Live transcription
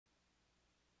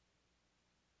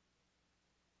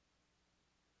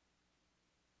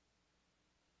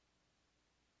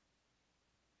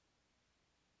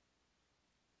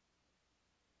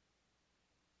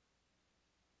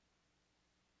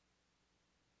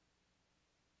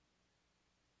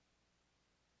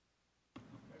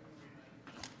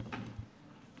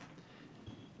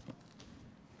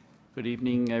Good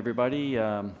evening, everybody.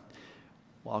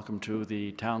 Welcome to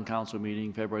the Town Council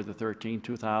meeting, February the 13th,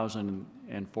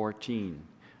 2014.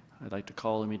 I'd like to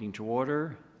call the meeting to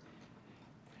order,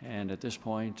 and at this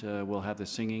point, we'll have the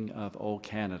singing of O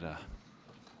Canada.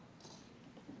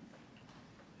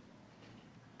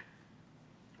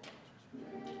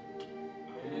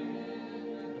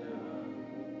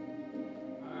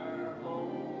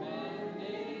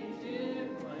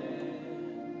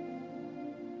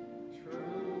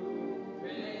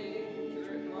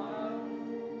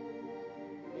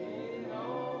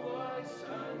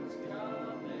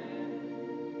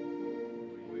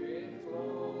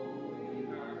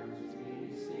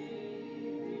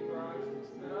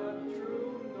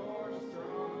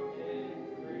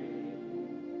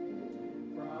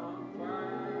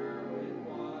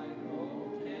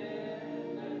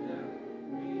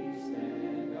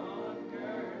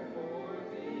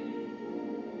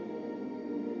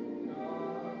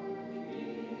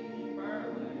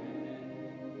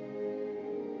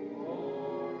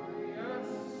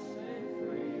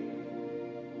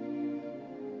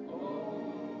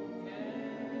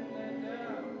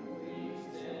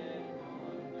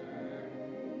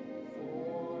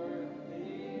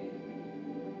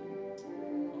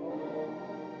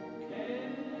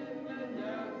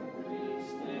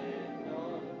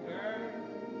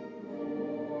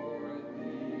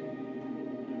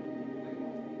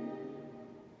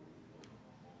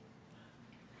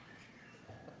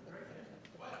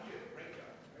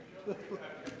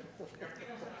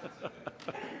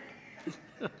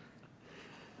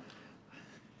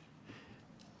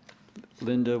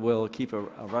 Linda will keep a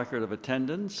record of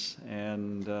attendance,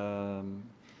 and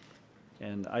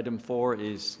item 4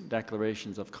 is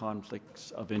declarations of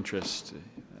conflicts of interest.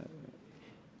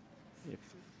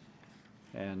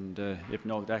 If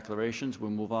no declarations,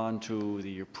 we'll move on to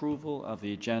the approval of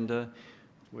the agenda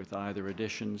with either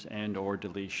additions and or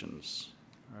deletions.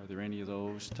 Are there any of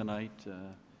those tonight?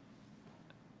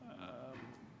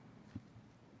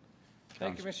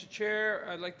 Thank you, Mr. Chair.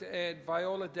 I'd like to add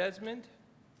Viola Desmond.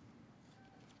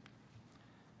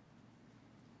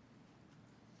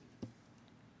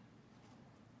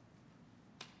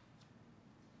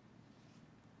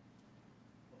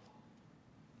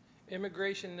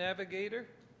 Immigration Navigator.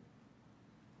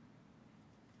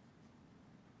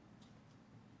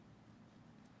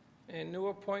 And new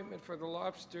appointment for the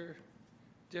Lobster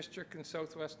District in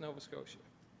Southwest Nova Scotia.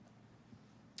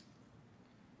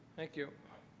 Thank you.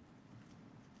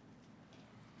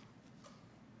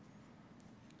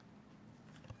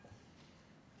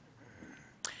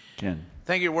 Ken.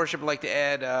 Thank you, Your Worship. I'd like to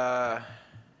add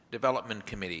development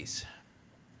committees.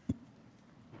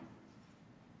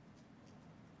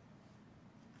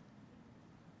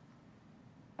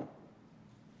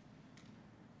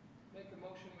 Make a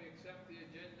motion we accept the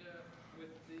agenda with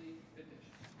the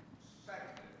additions.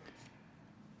 Second.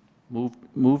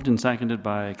 Moved and seconded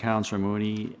by Councillor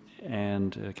Mooney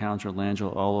and Councillor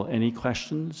Langell. Any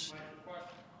questions?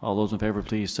 All those in favor,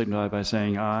 please signify by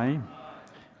saying aye.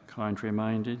 Contrary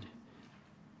minded,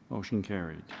 motion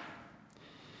carried.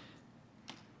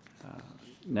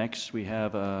 Next, we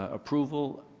have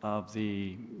approval of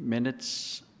the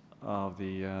minutes of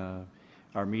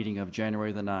our meeting of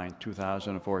January the 9th,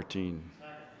 2014.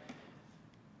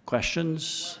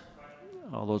 Questions?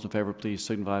 All those in favor, please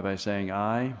signify by saying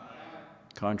aye.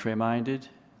 Contrary minded,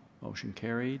 motion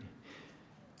carried.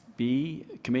 B,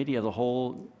 Committee of the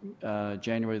Whole,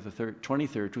 January the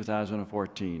 23rd,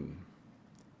 2014.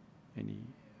 Any?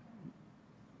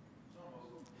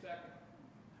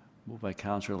 Moved by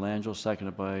Councillor Langell,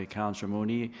 seconded by Councillor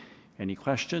Mooney. Any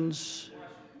questions?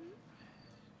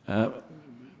 Councillor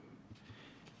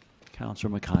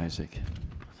McIsaac.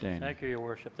 Danny. Thank you, Your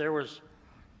Worship. There was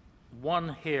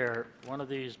one here, one of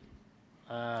these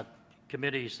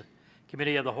committees,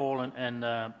 Committee of the Whole and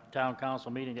Town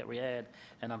Council meeting that we had,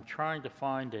 and I'm trying to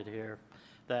find it here,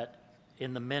 that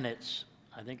in the minutes,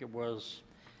 I think it was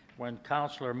when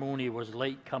Councillor Mooney was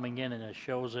late coming in, and it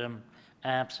shows him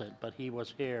absent, but he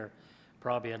was here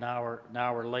probably an hour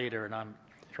later, and I'm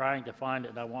trying to find it,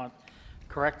 and I want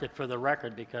corrected for the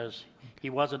record because he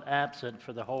wasn't absent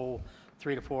for the whole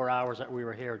 3 to 4 hours that we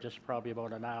were here, just probably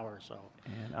about an hour or so.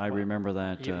 And I remember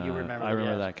that. You remember I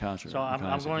remember yes. that, Councillor. So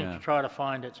I'm going yeah. to try to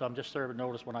find it, so I'm just serving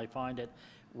notice when I find it.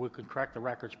 We can correct the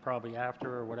records probably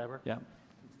after or whatever. Yeah,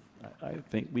 I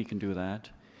think we can do that.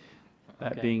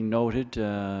 That Okay. being noted,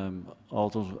 all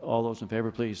those in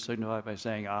favor, please signify by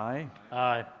saying aye.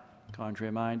 Aye.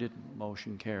 Contrary minded,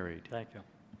 motion carried. Thank you.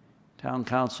 Town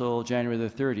Council, January the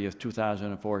 30th,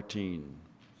 2014.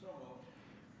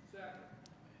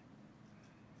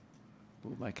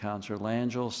 Moved by Councillor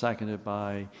Langell, seconded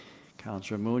by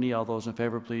Councillor Mooney. All those in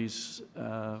favor, please,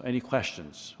 any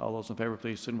questions? All those in favor,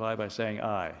 please signify by saying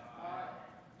aye. Aye.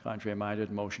 Contrary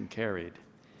minded, motion carried.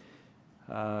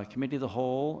 Committee of the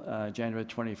Whole, January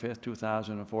 25th,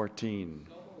 2014.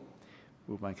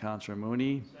 Moved by Councillor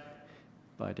Mooney,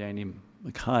 by Danny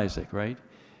McIsaac, right?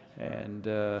 And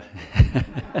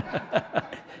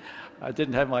I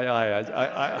didn't have my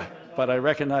eye, but I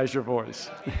recognized your voice.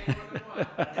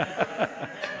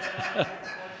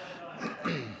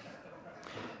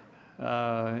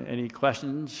 Any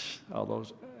questions? All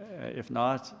those, if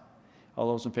not, all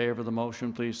those in favor of the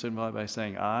motion, please signify by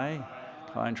saying aye. Aye.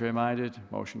 Contrary minded,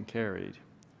 motion carried.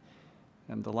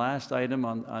 And the last item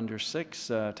on under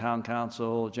 6, Town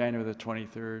Council, January the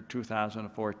 23rd,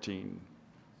 2014.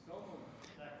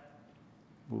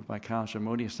 Moved by Councillor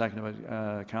Mooney, seconded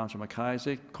by Councillor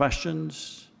McIsaac.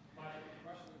 Questions?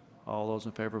 All those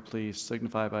in favor, please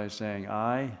signify by saying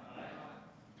aye. Aye.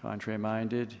 Contrary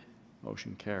minded,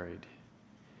 motion carried.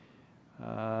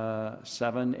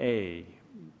 7A,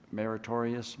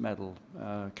 Meritorious Medal.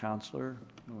 Councillor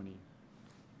Mooney.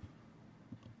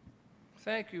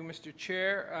 Thank you, Mr.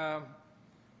 Chair.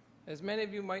 As many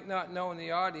of you might not know in the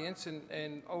audience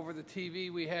and over the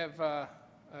TV, we have a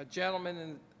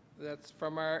gentleman that's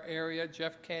from our area,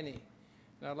 Jeff Kenny.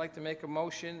 And I'd like to make a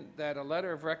motion that a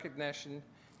letter of recognition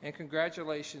and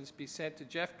congratulations be sent to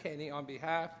Jeff Kenny on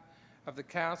behalf of the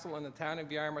council and the town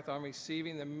of Yarmouth on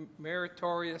receiving the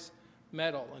Meritorious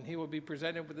Medal. And he will be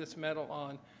presented with this medal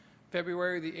on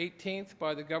February the 18th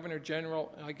by the Governor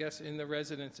General, I guess, in the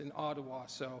residence in Ottawa.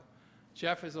 So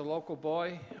Jeff is a local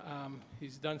boy.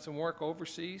 He's done some work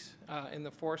overseas in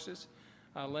the forces.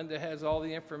 Linda has all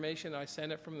the information. I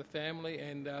sent it from the family,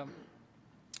 and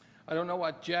I don't know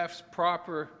what Jeff's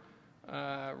proper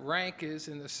rank is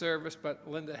in the service, but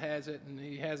Linda has it, and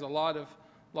he has a lot of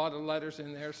letters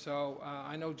in there. So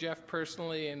I know Jeff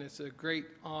personally, and it's a great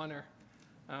honor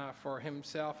for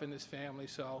himself and his family.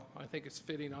 So I think it's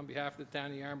fitting on behalf of the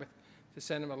town of Yarmouth to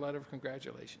send him a letter of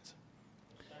congratulations.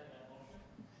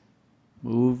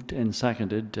 Moved and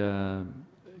seconded,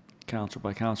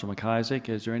 by Councillor McIsaac.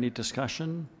 Is there any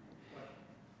discussion?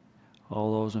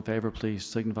 All those in favor, please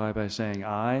signify by saying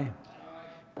aye.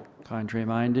 Aye. Contrary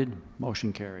minded,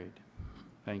 motion carried.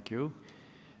 Thank you.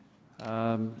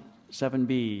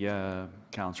 7B,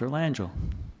 Councillor Langell.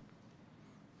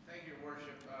 Thank you, Your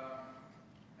Worship.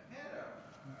 I've had a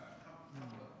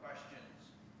couple of questions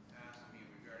asked of me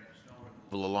regarding snow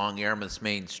removal along Yarmouth's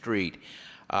Main Street.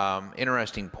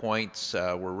 Interesting points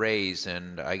were raised,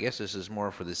 and I guess this is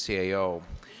more for the CAO,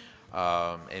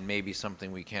 and maybe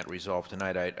something we can't resolve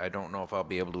tonight. I don't know if I'll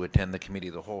be able to attend the Committee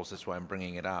of the Whole, so that's why I'm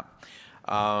bringing it up.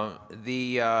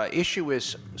 The issue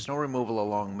is snow removal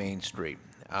along Main Street.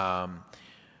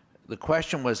 The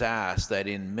question was asked that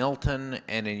in Milton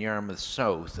and in Yarmouth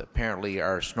South, apparently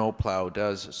our snowplow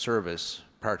does service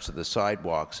parts of the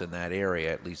sidewalks in that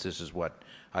area. At least this is what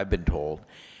I've been told.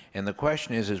 And the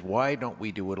question is why don't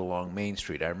we do it along Main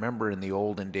Street? I remember in the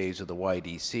olden days of the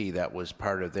YDC, that was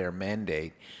part of their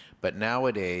mandate. But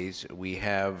nowadays, we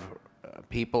have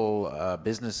people,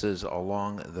 businesses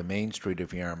along the Main Street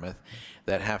of Yarmouth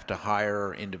that have to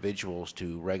hire individuals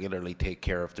to regularly take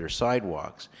care of their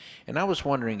sidewalks. And I was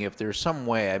wondering if there's some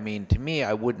way, I mean, to me,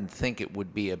 I wouldn't think it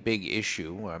would be a big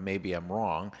issue, maybe I'm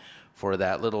wrong, for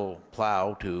that little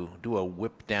plow to do a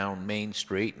whip down Main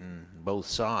Street and both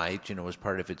sides, you know, as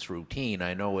part of its routine.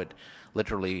 I know it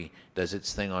literally does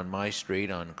its thing on my street,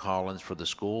 on Collins for the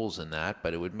schools and that,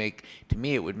 but it would make, to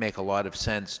me, it would make a lot of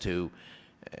sense to,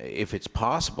 if it's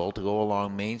possible, to go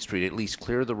along Main Street, at least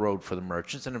clear the road for the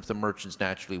merchants, and if the merchants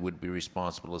naturally would be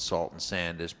responsible as salt and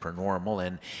sand as per normal,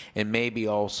 and maybe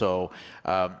also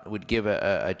would give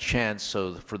a chance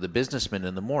so for the businessmen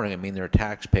in the morning, I mean, they're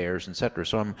taxpayers, etc.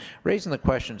 So I'm raising the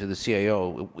question to the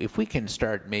CAO, if we can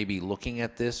start maybe looking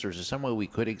at this, or is there some way we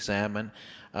could examine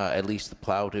at least the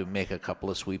plow to make a couple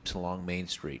of sweeps along Main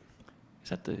Street? Is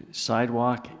that the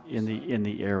sidewalk in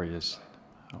the areas?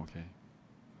 Okay.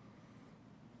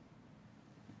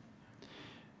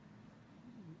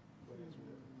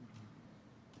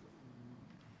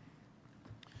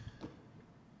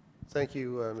 Thank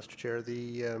you, Mr. Chair.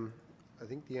 I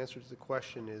think the answer to the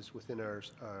question is within our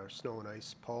snow and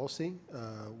ice policy.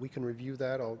 We can review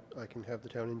that. I can have the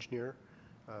town engineer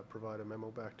provide a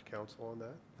memo back to council on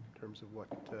that in terms of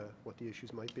what the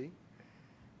issues might be.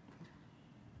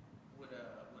 Would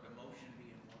a motion be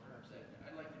in order?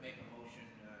 I'd like to make a motion,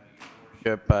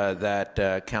 Your Worship,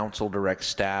 that council directs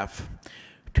staff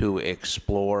to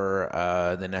explore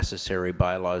the necessary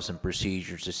bylaws and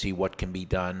procedures to see what can be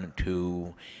done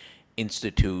to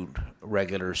institute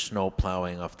regular snow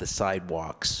plowing of the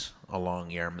sidewalks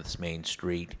along Yarmouth's Main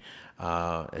Street.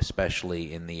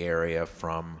 especially in the area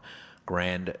from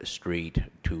Grand Street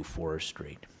to Forest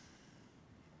Street.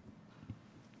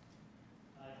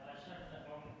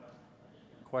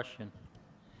 Question.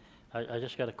 I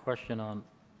just got a question on,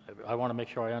 I want to make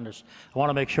sure I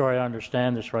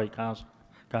understand this right,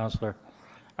 Counselor.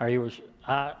 Are you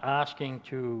asking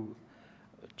to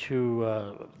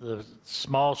the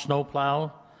small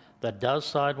snowplow that does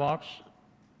sidewalks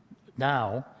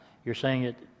now, you're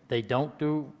saying they don't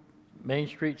do Main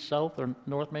Street South or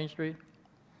North Main Street?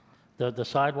 The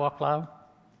sidewalk plow?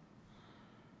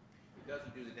 It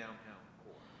doesn't do the downtown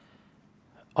core.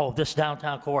 Oh, this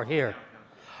downtown core here.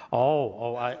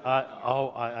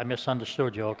 I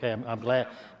misunderstood you. Okay, I'm glad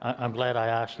I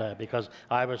asked that, because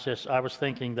I was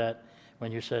thinking that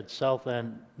when you said south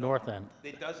end, north end.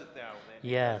 It does it now.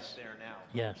 Yes. There now.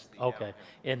 Yes, okay,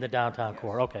 in the downtown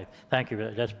core, okay. Thank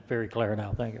you, that's very clear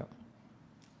now, thank you.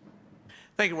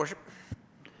 Thank you, Worship.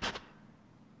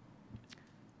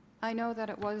 I know that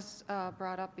it was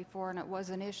brought up before, and it was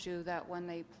an issue that when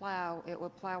they plow, it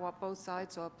would plow up both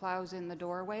sides, so it plows in the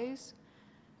doorways,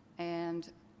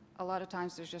 and a lot of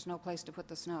times there's just no place to put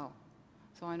the snow.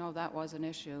 So I know that was an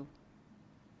issue.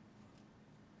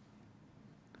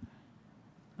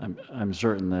 I'm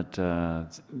certain that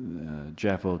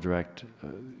Jeff will direct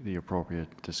the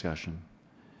appropriate discussion.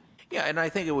 Yeah, and I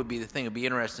think it would be it'd be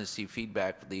interesting to see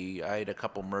feedback. I had a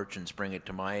couple merchants bring it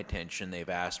to my attention. They've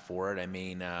asked for it. I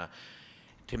mean,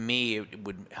 to me, it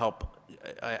would help.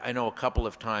 I know a couple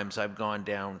of times I've gone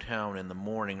downtown in the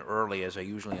morning early, as I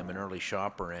usually am an early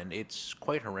shopper, and it's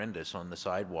quite horrendous on the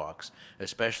sidewalks,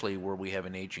 especially where we have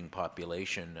an aging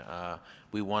population.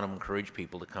 We want to encourage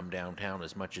people to come downtown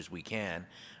as much as we can,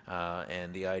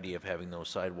 and the idea of having those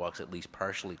sidewalks at least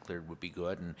partially cleared would be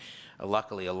good. And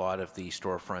luckily, a lot of the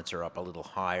storefronts are up a little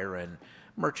higher, and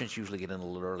merchants usually get in a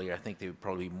little earlier. I think they would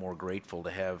probably be more grateful to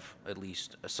have at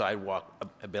least a sidewalk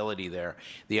ability there.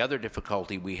 The other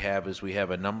difficulty we have is we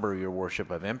have a number, Your Worship,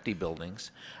 of empty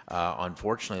buildings,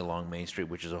 unfortunately, along Main Street,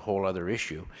 which is a whole other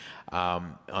issue.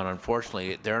 And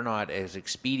unfortunately, they're not as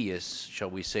expeditious, shall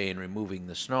we say, in removing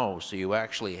the snow. So you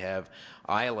actually have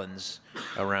islands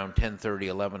around 10:30,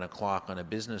 11 o'clock on a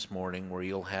business morning where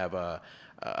you'll have a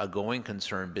going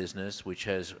concern business which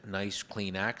has nice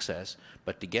clean access,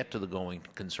 but to get to the going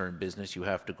concern business you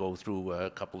have to go through a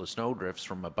couple of snowdrifts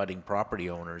from abutting property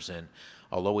owners. And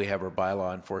although we have our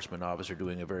bylaw enforcement officer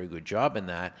doing a very good job in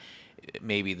that,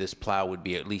 maybe this plow would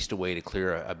be at least a way to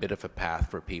clear a bit of a path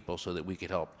for people so that we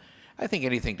could help. I think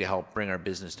anything to help bring our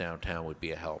business downtown would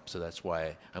be a help, so that's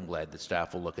why I'm glad that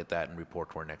staff will look at that and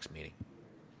report to our next meeting.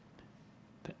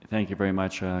 Thank you very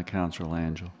much, Councillor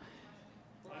Langell.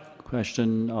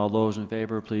 Question, all those in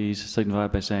favor, please signify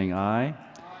by saying aye.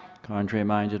 Contrary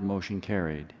minded, motion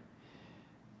carried.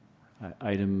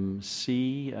 Item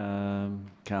C,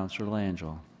 Councillor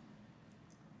Langell.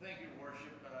 Thank you,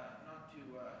 Worship. Not to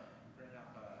bring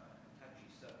up a touchy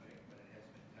subject, but it has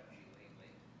been touchy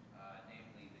lately,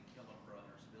 namely the Killam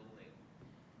Brothers building.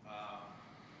 You might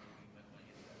want to hit that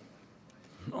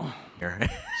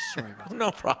microphone. Sorry about that.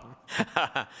 No problem.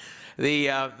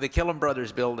 The Killam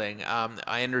Brothers building,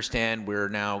 I understand we're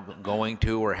now going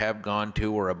to or have gone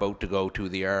to or about to go to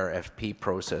the RFP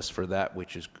process for that,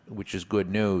 which is good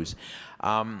news.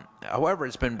 However,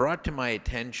 it's been brought to my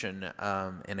attention,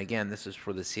 and again, this is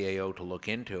for the CAO to look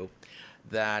into,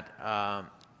 that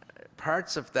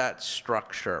parts of that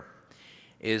structure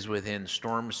is within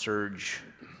storm surge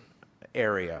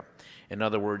area. In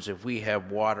other words, if we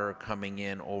have water coming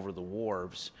in over the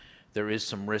wharves, there is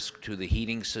some risk to the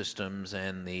heating systems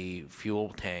and the fuel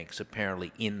tanks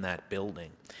apparently in that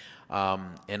building.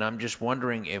 And I'm just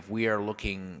wondering if we are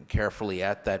looking carefully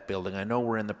at that building. I know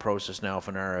we're in the process now of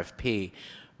an RFP,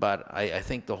 but I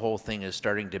think the whole thing is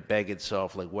starting to beg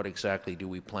itself, like what exactly do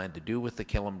we plan to do with the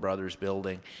Killam Brothers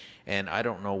building? And I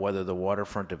don't know whether the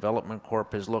Waterfront Development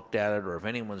Corp has looked at it or if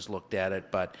anyone's looked at it,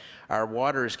 but our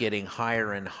water is getting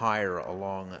higher and higher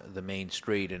along the main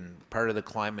street, and part of the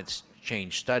climate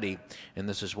change study, and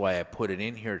this is why I put it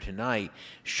in here tonight,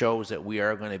 shows that we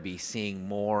are going to be seeing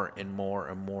more and more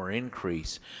and more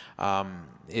increase.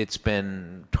 It's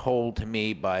been told to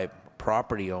me by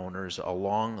property owners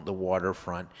along the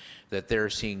waterfront that they're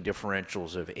seeing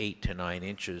differentials of 8 to 9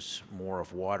 inches more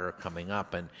of water coming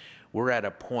up, and we're at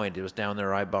a point, it was down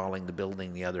there eyeballing the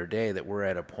building the other day, that we're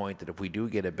at a point that if we do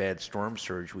get a bad storm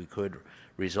surge, we could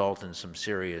result in some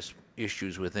serious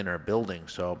issues within our building.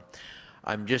 So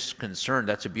I'm just concerned.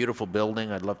 That's a beautiful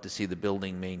building. I'd love to see the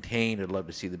building maintained. I'd love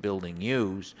to see the building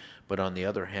used. But on the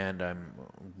other hand, I'm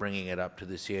bringing it up to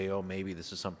the CAO. Maybe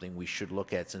this is something we should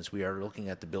look at, since we are looking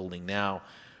at the building now.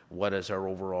 what is our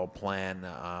overall plan,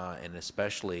 and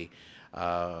especially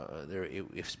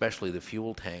especially the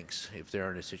fuel tanks, if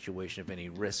they're in a situation of any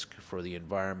risk for the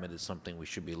environment, is something we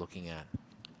should be looking at.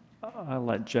 I'll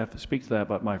let Jeff speak to that,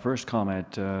 but my first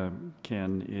comment,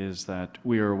 Ken, is that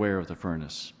we are aware of the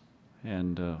furnace,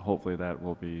 and hopefully that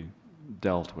will be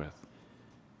dealt with.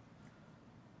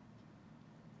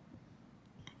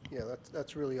 Yeah,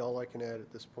 that's really all I can add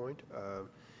at this point,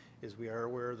 is we are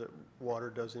aware that water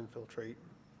does infiltrate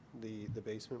the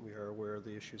basement. We are aware of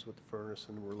the issues with the furnace,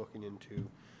 and we're looking into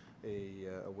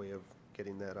a way of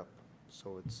getting that up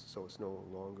so it's no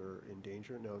longer in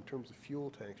danger. Now, in terms of fuel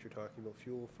tanks, you're talking about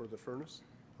fuel for the furnace?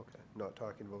 Okay, not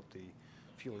talking about the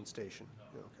fueling station?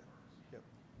 Yeah, okay, yep.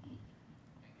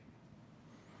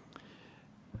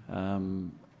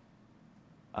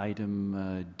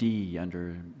 Item D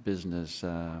under business.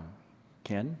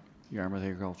 Ken, Yarmouth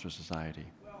Agricultural Society.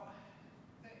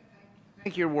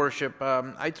 Thank you, Your Worship.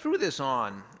 I threw this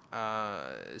on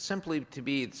simply to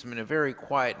be, it's been a very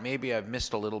quiet, maybe I've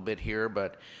missed a little bit here,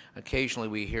 but occasionally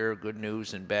we hear good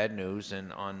news and bad news,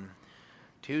 and on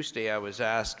Tuesday I was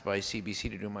asked by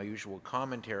CBC to do my usual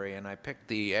commentary, and I picked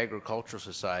the Agricultural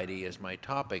Society as my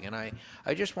topic, and I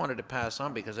just wanted to pass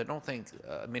on because I don't think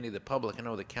many of the public, I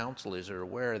know the council is, are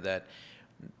aware that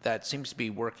that seems to be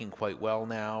working quite well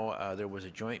now. There was a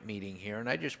joint meeting here, and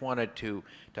I just wanted to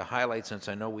highlight, since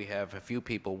I know we have a few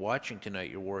people watching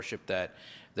tonight, Your Worship, that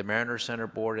the Mariner Center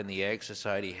Board and the Ag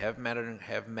Society have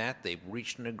met. They've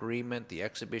reached an agreement. The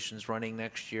exhibition's running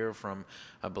next year from,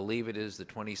 I believe it is the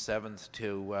 27th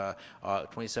to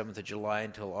 27th of July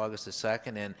until August the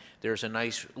 2nd, and there's a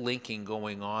nice linking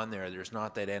going on there. There's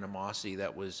not that animosity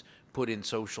that was put in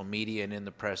social media and in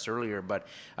the press earlier, but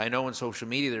I know in social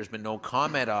media there's been no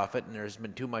comment off it, and there's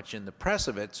been too much in the press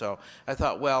of it, so I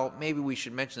thought, well, maybe we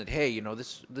should mention that, hey, you know,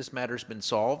 this matter's been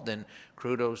solved, and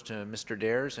kudos to Mr.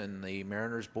 Dares and the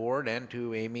Mariners Board, and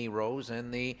to Amy Rose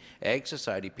and the Ag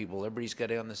Society people. Everybody's got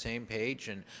it on the same page,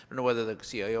 and I don't know whether the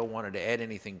CIO wanted to add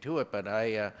anything to it, but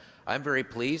I'm very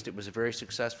pleased. It was a very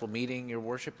successful meeting, Your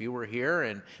Worship. You were here,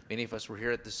 and many of us were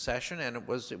here at this session, and it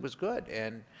was good.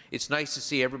 And it's nice to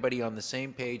see everybody on the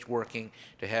same page working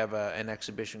to have an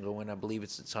exhibition go in. I believe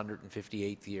it's its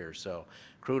 158th year. So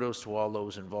kudos to all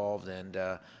those involved, and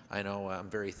I know I'm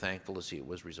very thankful to see it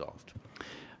was resolved.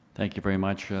 Thank you very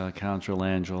much, Councillor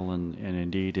Langell, and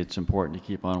indeed it's important to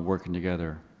keep on working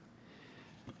together.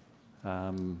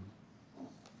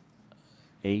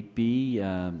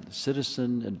 8B,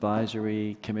 Citizen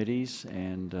Advisory Committees,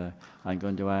 and I'm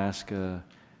going to ask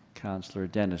Councillor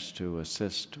Dennis to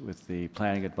assist with the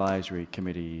Planning Advisory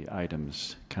Committee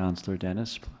items. Councillor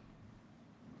Dennis.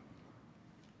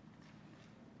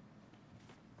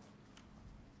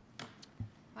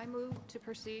 I move to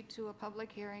proceed to a public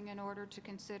hearing in order to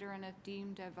consider and, if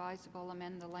deemed advisable,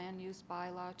 amend the land use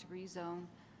bylaw to rezone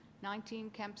 19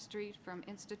 Kemp Street from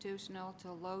institutional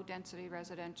to low-density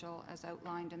residential as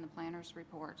outlined in the planner's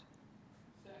report.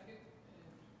 Second.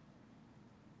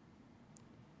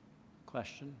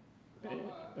 Question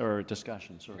or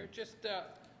discussion, sorry. Just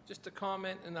a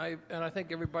comment, and I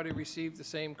think everybody received the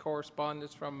same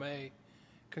correspondence from a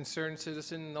concerned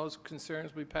citizen, and those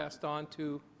concerns we passed on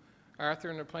to Arthur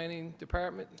in the planning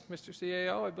department, Mr.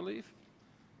 CAO, I believe.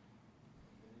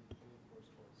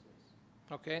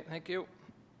 Okay, thank you.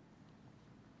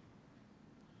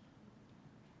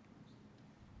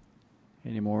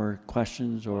 Any more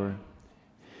questions or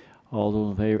all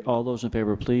those in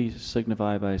favor, please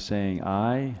signify by saying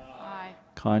aye. Aye.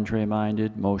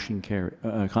 Contrary-minded, motion carried.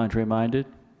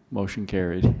 Motion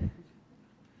carried.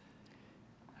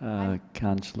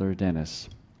 Councillor Dennis.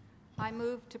 I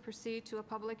move to proceed to a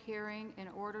public hearing in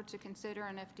order to consider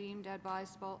and, if deemed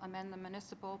advisable, amend the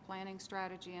municipal planning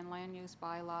strategy and land use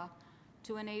bylaw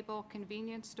to enable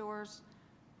convenience stores,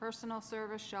 personal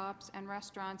service shops, and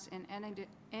restaurants in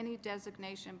any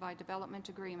designation by development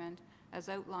agreement as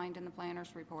outlined in the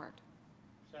planner's report.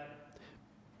 Second.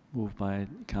 Moved by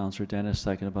Councillor Dennis,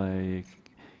 seconded by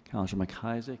Councillor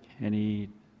McIsaac. Any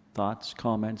thoughts,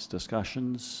 comments,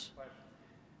 discussions?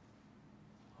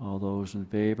 All those in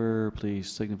favor,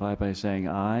 please signify by saying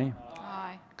aye.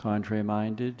 Aye.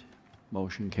 Contrary-minded,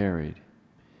 motion carried.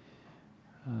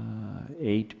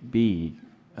 8B,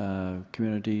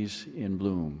 Communities in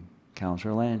Bloom.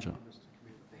 Councillor Langell.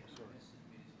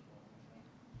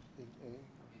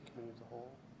 Committee of the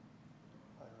whole?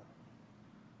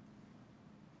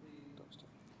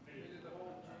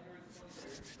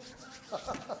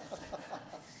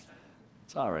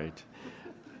 It's all right.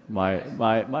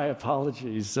 My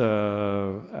apologies,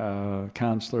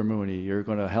 Councillor Mooney. You're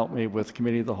going to help me with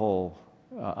Committee of the Whole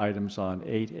items on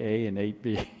 8A and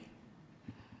 8B.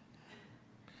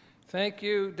 Thank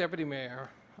you, Deputy Mayor.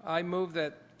 I move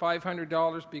that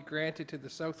 $500 be granted to the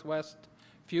Southwest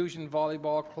Fusion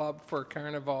Volleyball Club for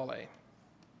Carnivale.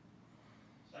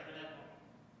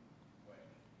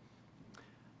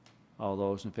 All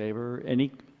those in favor,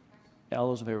 all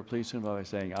those in favor, please signify by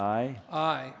saying aye.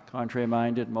 Aye.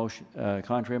 Contrary-minded,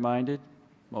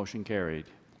 motion carried.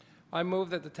 I move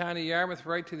that the Town of Yarmouth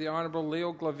write to the Honorable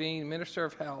Leo Glavine, Minister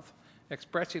of Health,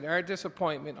 expressing our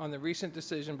disappointment on the recent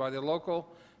decision by the local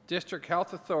District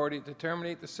Health Authority to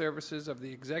terminate the services of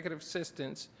the executive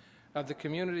assistants of the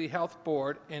Community Health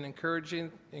Board and encouraging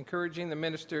the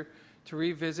Minister to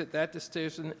revisit that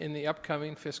decision in the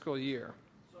upcoming fiscal year.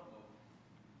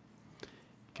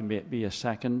 Can be a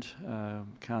second,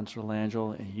 Councillor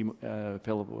Langell,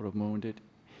 Philip would have moved it.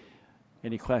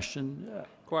 Any question?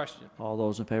 Question. All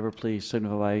those in favor, please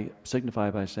signify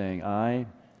by saying aye.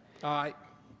 Aye.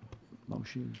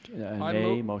 Motion, I nay,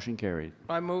 move- motion carried.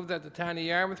 I move that the Town of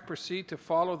Yarmouth proceed to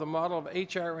follow the model of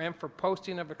HRM for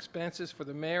posting of expenses for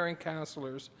the mayor and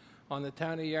councillors on the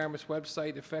Town of Yarmouth's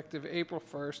website effective April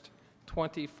 1st,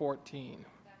 2014.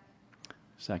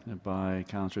 Seconded by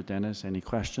Councillor Dennis. Any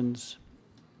questions?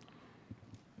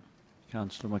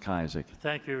 Councillor McIsaac.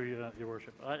 Thank you, Your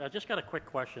Worship. I just got a quick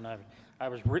question. I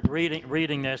was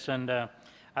reading this, and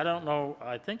I don't know,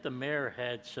 I think the mayor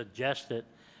had suggested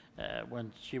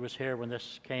when she was here, when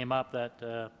this came up,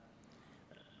 that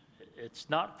it's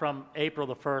not from April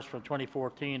the 1st from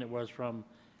 2014, it was from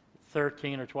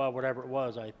 13 or 12, whatever it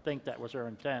was. I think that was her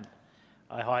intent.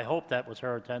 I hope that was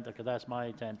her intent, because that's my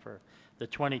intent for the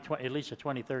 2020, at least the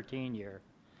 2013 year,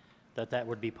 that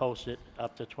would be posted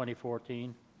up to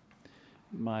 2014.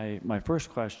 My first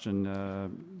question,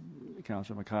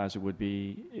 Councillor McIsaac, would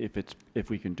be if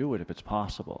we can do it, if it's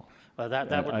possible.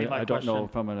 That would be my I don't know question.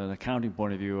 from an accounting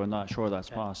point of view. I'm not sure that's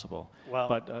Okay. possible. Well-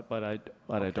 But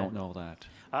I don't know that.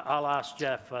 I'll ask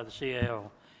Jeff, the CAO,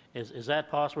 is that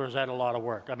possible, or is that a lot of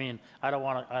work? I mean, I don't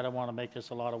want to make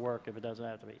this a lot of work if it doesn't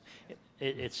have to be.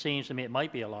 It seems to me it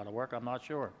might be a lot of work, I'm not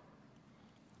sure.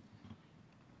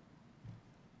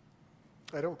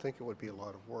 I don't think it would be a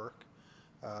lot of work.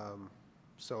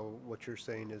 So what you're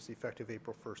saying is effective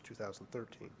April 1st,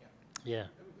 2013. Yeah.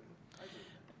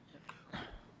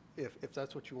 If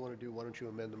that's what you want to do, why don't you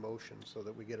amend the motion so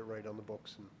that we get it right on the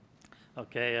books? And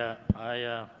Okay,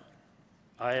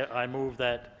 I move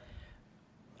that,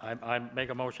 I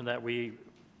make a motion that we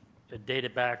date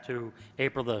it back to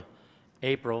April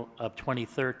of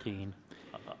 2013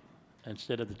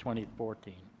 instead of the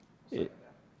 2014.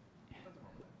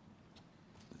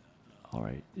 All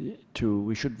right.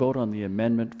 We should vote on the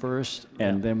amendment first,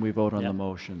 and Yeah. then we vote on Yeah. the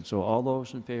motion. So all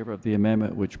those in favor of the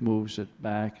amendment, which moves it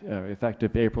back,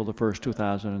 effective April the 1st,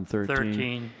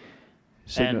 2013.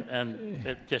 13, and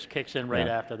it just kicks in right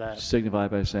Yeah. after that. Signify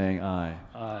by saying aye.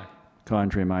 Aye.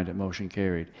 Contrary-minded, motion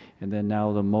carried. And then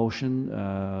now the motion,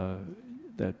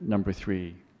 that number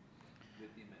 3.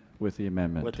 With the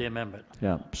amendment. With the amendment.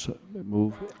 Yeah, so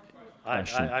move.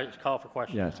 Question. I just call for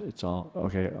question. Yes, it's all,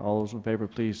 okay. All those in favor,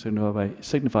 please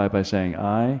signify by saying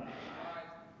aye.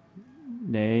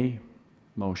 Nay,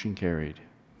 motion carried.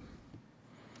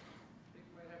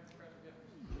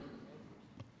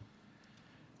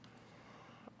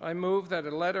 I move that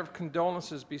a letter of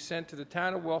condolences be sent to the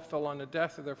Town of Wolfville on the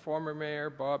death of their former mayor,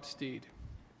 Bob Steed.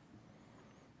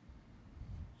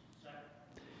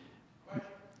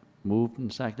 Moved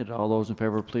and seconded. All those in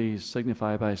favor, please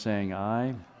signify by saying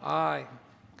aye. Aye.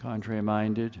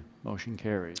 Contrary-minded, motion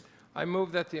carried. I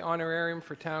move that the honorarium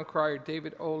for Town Crier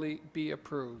David Oley be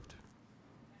approved.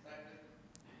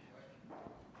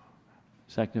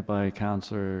 Seconded by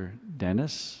Councillor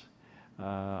Dennis.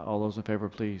 All those in favor,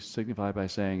 please signify by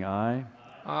saying aye.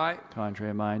 Aye.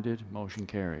 Contrary-minded, motion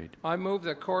carried. I move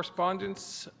that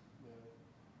correspondence.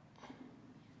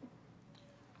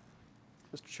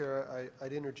 Mr. Chair,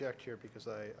 I'd interject here because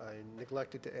I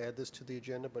neglected to add this to the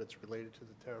agenda, but it's related to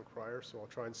the town crier, so I'll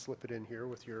try and slip it in here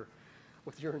with your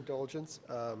indulgence.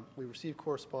 We received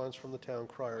correspondence from the town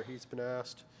crier. He's been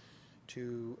asked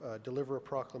to deliver a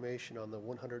proclamation on the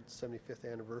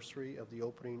 175th anniversary of the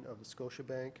opening of the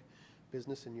Scotiabank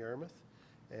business in Yarmouth,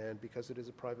 and because it is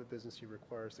a private business, he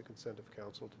requires the consent of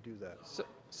council to do that.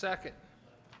 Second.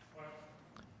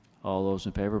 All those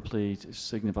in favor, please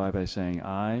signify by saying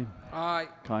aye. Aye.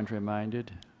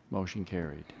 Contrary-minded, motion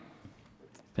carried.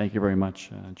 Thank you very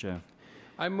much, Jeff.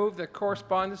 I move that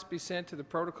correspondence be sent to the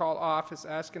protocol office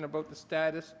asking about the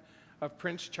status of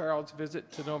Prince Charles'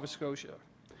 visit to Nova Scotia.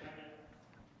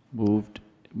 Moved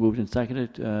and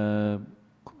seconded.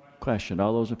 Question.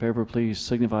 All those in favor, please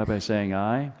signify by saying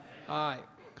aye. Aye.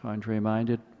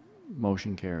 Contrary-minded,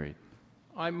 motion carried.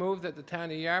 I move that the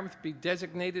town of Yarmouth be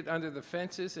designated under the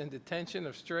Fences and Detention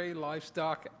of Stray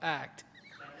Livestock Act.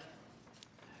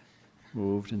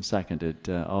 Moved and seconded.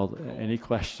 Any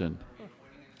question?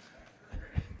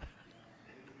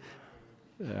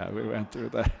 Yeah, we went through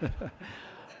that.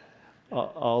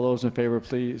 All those in favor,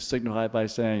 please signify by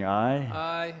saying aye.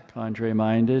 Aye. Contrary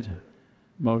minded,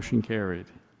 motion carried.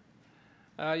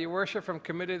 Your worship, from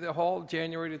Committee of the Whole,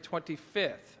 January the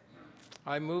 25th.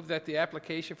 I move that the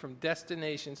application from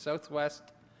Destination Southwest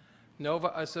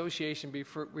Nova Association be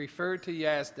referred to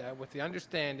YASDA with the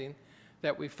understanding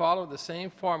that we follow the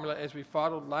same formula as we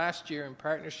followed last year in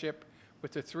partnership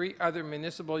with the 3 other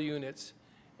municipal units,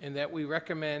 and that we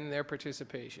recommend their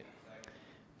participation.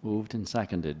 Moved and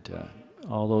seconded.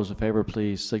 All those in favor,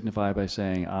 please signify by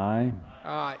saying aye.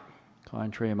 Aye.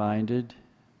 Contrary minded,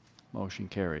 motion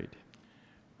carried.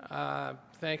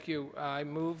 Thank you. I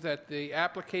move that the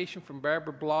application from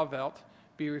Barbara Blauvelt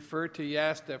be referred to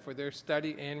YASTA for their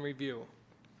study and review.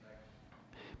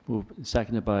 Moved and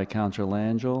seconded by Councillor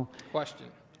Langell. Question.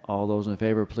 All those in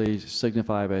favor, please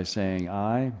signify by saying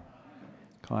aye.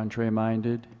 Contrary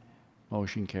minded,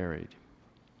 motion carried.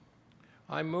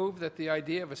 I move that the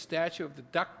idea of a statue of the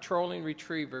duck trolling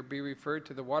retriever be referred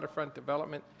to the Waterfront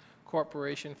Development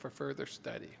Corporation for further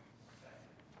study.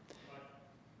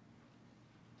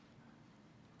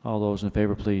 All those in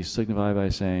favor, please signify by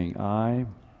saying aye.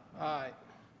 Aye.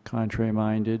 Contrary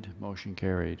minded, motion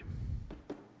carried.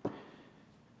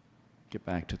 Get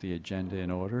back to the agenda in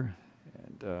order.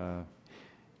 And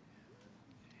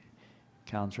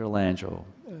Councillor Langell,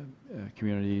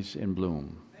 Communities in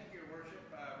Bloom. Thank you, Your Worship.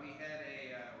 We had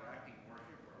a acting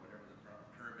worship, or whatever the proper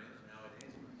term is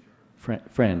nowadays.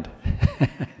 Friend.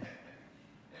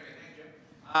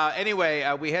 Anyway,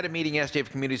 we had a meeting yesterday of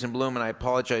Communities in Bloom, and I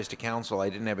apologize to council. I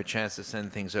didn't have a chance to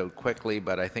send things out quickly,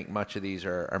 but I think much of these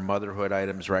are motherhood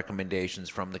items, recommendations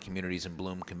from the Communities in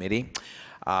Bloom committee.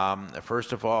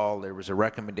 First of all, there was a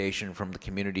recommendation from the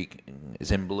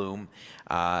Communities in Bloom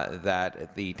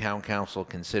that the town council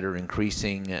consider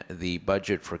increasing the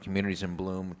budget for Communities in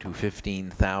Bloom to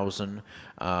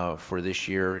 $15,000 for this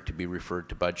year to be referred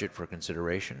to budget for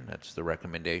consideration. That's the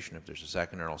recommendation. If there's a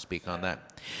seconder, I'll speak on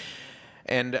that.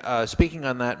 And speaking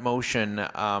on that motion,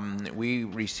 we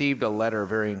received a letter, a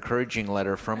very encouraging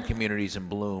letter from Communities in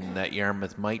Bloom that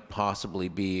Yarmouth might possibly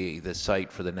be the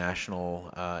site for the National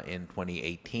in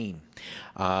 2018.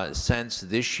 Since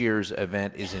this year's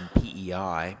event is in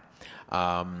PEI,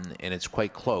 and it's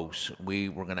quite close, we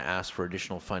were going to ask for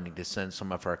additional funding to send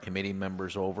some of our committee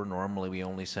members over. Normally we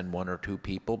only send 1 or 2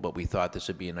 people, but we thought this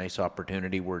would be a nice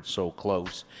opportunity where it's so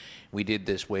close. We did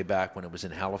this way back when it was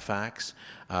in Halifax.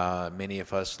 Many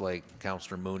of us, like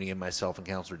Councillor Mooney and myself and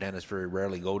Councillor Dennis, very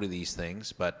rarely go to these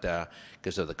things, but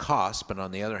because of the cost. But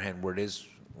on the other hand, where it is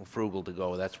frugal to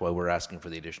go, that's why we're asking for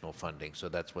the additional funding. So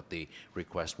that's what the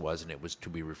request was, and it was to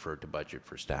be referred to budget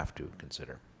for staff to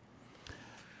consider.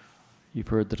 You've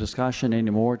heard the discussion.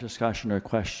 Any more discussion or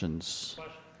questions?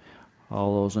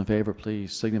 All those in favor,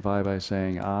 please signify by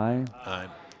saying aye. Aye.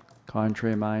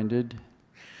 Contrary minded,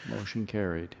 motion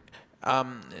carried.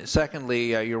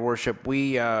 Secondly, Your Worship,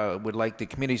 we would like the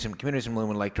Communities in Bloom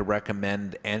would like to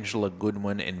recommend Angela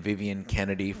Goodwin and Vivian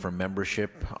Kennedy for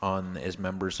membership as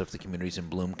members of the Communities in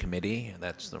Bloom Committee.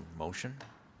 That's the motion.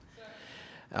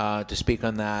 To speak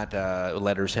on that,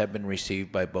 letters have been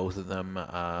received by both of them.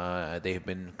 They have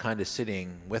been kind of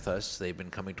sitting with us. They've been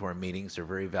coming to our meetings. They're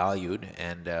very valued,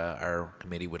 and our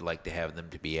committee would like to have them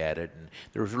to be added. And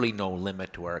there's really no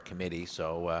limit to our committee,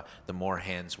 so the more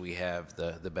hands we have,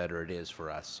 the better it is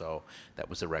for us. So that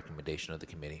was the recommendation of the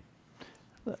committee.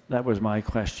 That was my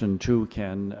question too,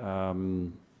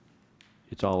 Ken.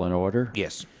 It's all in order?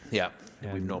 Yes. Yeah.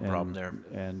 We've no problem there.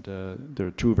 And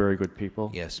they're 2 very good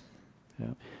people. Yes.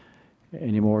 Yeah.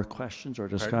 Any more questions or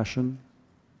discussion?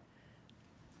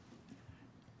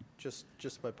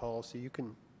 Just by policy, you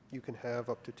can have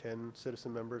up to 10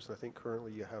 citizen members, and I think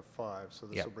currently you have 5, so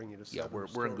this Yeah. will bring you to 7. Yeah, we're in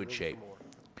Still good room for shape. more.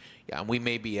 Yeah, and we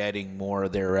may be adding more.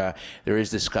 There is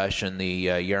discussion.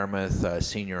 The Yarmouth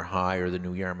Senior High, or the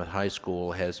new Yarmouth High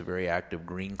School, has a very active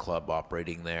green club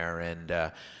operating there,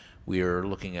 and we are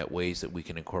looking at ways that we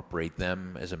can incorporate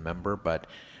them as a member, but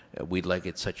we'd like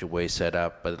it such a way set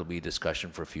up, but it'll be a discussion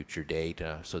for a future date,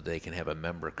 so they can have a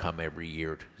member come every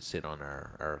year to sit on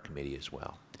our committee as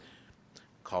well.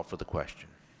 Call for the question.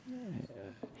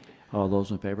 All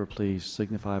those in favor, please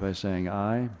signify by saying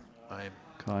aye. Aye.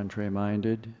 Contrary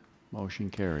minded, motion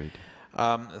carried.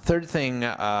 Third thing,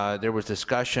 there was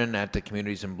discussion at the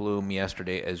Communities in Bloom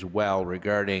yesterday as well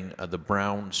regarding the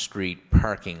Brown Street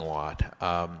parking lot.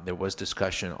 There was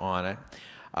discussion on it.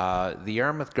 The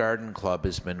Yarmouth Garden Club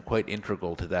has been quite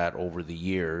integral to that over the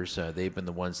years. They've been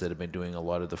the ones that have been doing a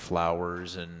lot of the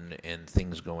flowers and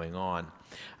things going on,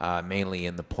 mainly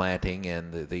in the planting,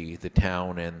 and the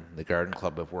town and the Garden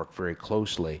Club have worked very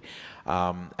closely.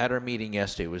 At our meeting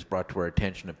yesterday, it was brought to our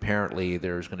attention apparently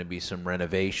there's going to be some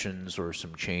renovations or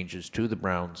some changes to the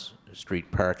Browns Street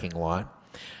parking lot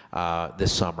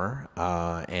this summer,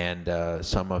 and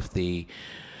some of the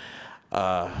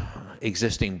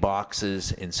existing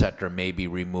boxes, etc., may be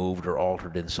removed or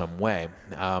altered in some way.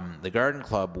 The Garden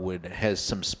Club has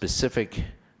some specific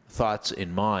thoughts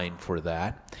in mind for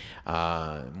that.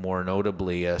 More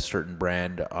notably, a certain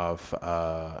brand of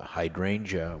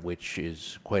hydrangea, which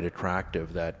is quite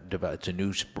attractive. It's a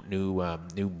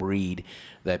new breed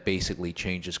that basically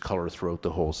changes color throughout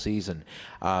the whole season.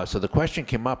 So the question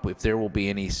came up if there will be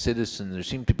any citizens. There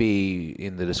seemed to be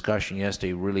in the discussion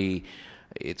yesterday really.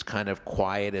 It's kind of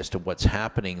quiet as to what's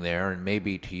happening there, and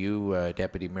maybe to you,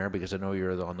 Deputy Mayor, because I know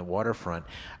you're on the waterfront,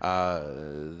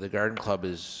 the Garden Club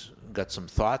has got some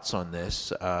thoughts on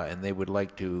this, and they would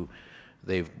like to.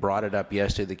 They've brought it up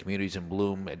yesterday. The Communities in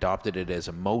Bloom adopted it as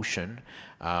a motion,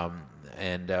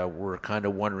 and we're kind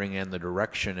of wondering in the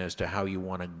direction as to how you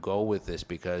want to go with this,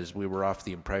 because we were off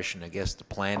the impression, I guess, the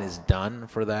plan is done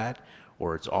for that,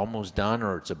 or it's almost done,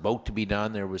 or it's about to be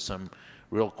done. There was some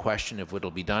real question if it'll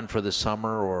be done for the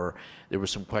summer, or there were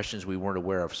some questions we weren't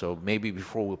aware of. So maybe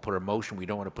before we put a motion, we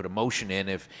don't want to put a motion in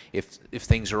if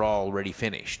things are already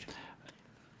finished.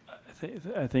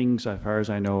 Things, as far as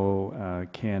I know,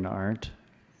 Ken, aren't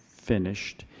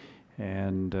finished,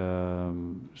 and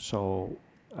so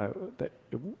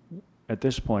at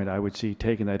this point, I would see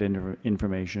taking that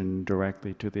information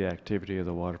directly to the activity of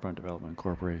the Waterfront Development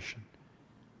Corporation,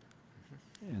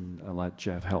 and I'll let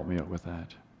Jeff help me out with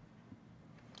that.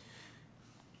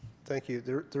 Thank you.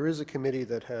 There is a committee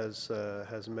that has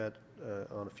met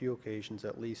on a few occasions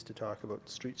at least to talk about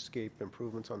streetscape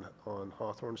improvements on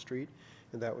Hawthorne Street,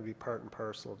 and that would be part and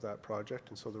parcel of that project.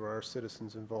 And so there are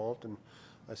citizens involved, and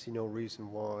I see no reason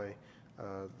why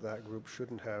that group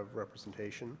shouldn't have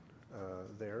representation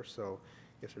there. So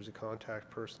if there's a contact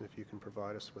person, if you can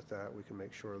provide us with that, we can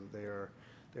make sure that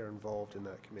they're involved in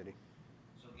that committee.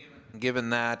 So given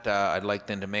that, I'd like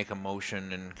then to make a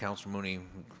motion, and Councillor Mooney,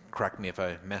 correct me if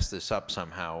I mess this up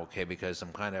somehow, okay, because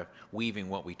I'm kind of weaving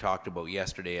what we talked about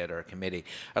yesterday at our committee.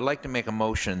 I'd like to make a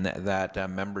motion that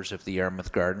members of the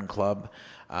Yarmouth Garden Club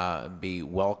be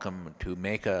welcome to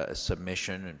make a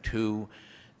submission to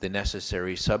the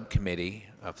necessary subcommittee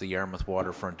of the Yarmouth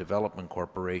Waterfront Development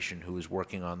Corporation, who is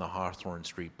working on the Hawthorne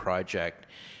Street project,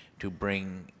 to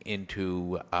bring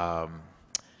into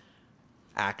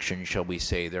action, shall we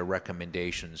say, their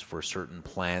recommendations for certain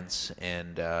plants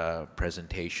and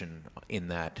presentation in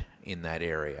that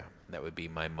area. That would be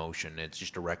my motion. It's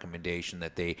just a recommendation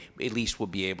that they at least will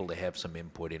be able to have some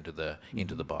input into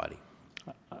the body.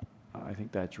 I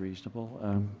think that's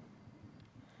reasonable.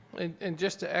 And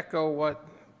just to echo what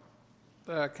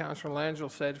Councillor Langell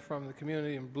said from the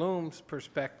Community in Bloom's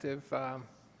perspective,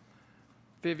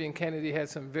 Vivian Kennedy had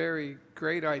some very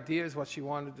great ideas what she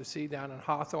wanted to see down on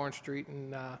Hawthorne Street,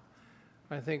 and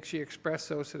I think she expressed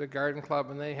those to the Garden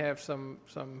Club, and they have some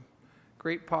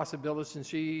great possibilities, and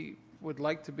she would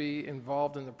like to be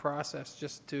involved in the process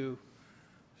just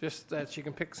that she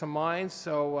can pick some minds.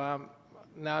 So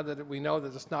now that we know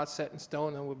that it's not set in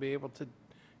stone, then we'll be able to,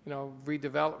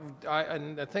 redevelop.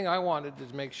 And the thing I wanted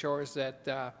to make sure is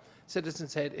that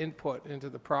citizens had input into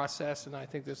the process, and I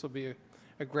think this will be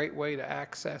a great way to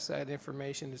access that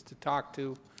information, is to talk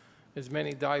to as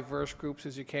many diverse groups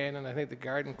as you can. And I think the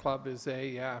Garden Club is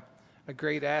a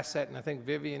great asset, and I think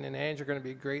Vivian and Ange are going to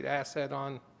be a great asset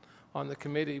on the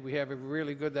committee. We have a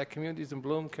really good, that Communities in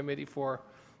Bloom committee, for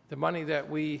the money that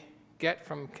we get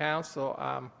from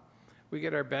council, we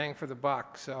get our bang for the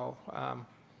buck. So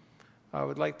I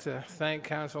would like to thank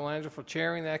Councillor Langell for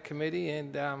chairing that committee,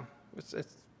 and it's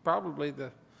probably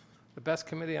the best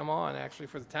committee I'm on, actually,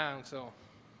 for the town. So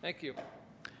thank you.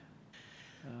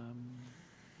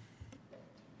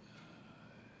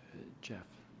 Jeff.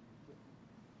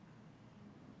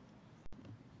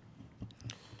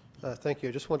 Thank you.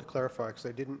 I just want to clarify, because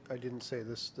I didn't say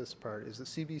this part, is that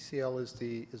CBCL is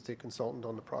the consultant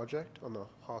on the project, on the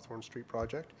Hawthorne Street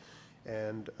project,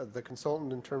 and the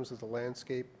consultant in terms of the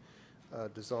landscape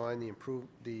design,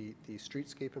 the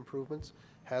streetscape improvements,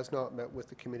 has not met with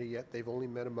the committee yet. They've only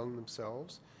met among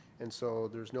themselves, and so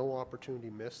there's no opportunity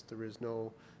missed. There is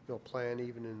no plan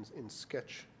even in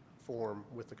sketch form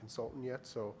with the consultant yet,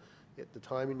 so the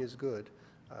timing is good.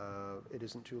 It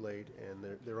isn't too late,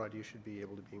 and their idea should be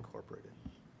able to be incorporated.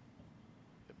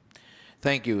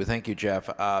 Thank you, Jeff.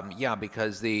 Yeah,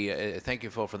 because thank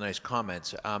you, Phil, for the nice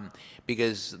comments.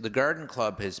 Because the Garden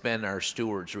Club has been our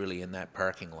stewards really in that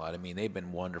parking lot. I mean, they've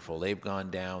been wonderful. They've gone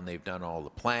down, they've done all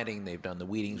the planting, they've done the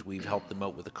weedings. We've helped them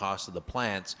out with the cost of the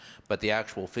plants, but the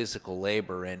actual physical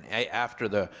labor. And after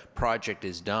the project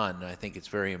is done, I think it's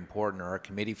very important, or our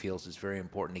committee feels it's very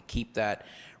important to keep that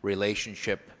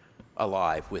relationship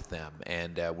alive with them.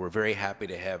 And we're very happy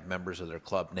to have members of their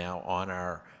club now on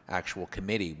our actual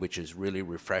committee, which is really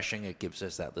refreshing. It gives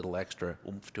us that little extra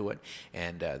oomph to it,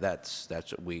 and that's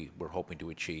what we're hoping to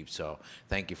achieve. So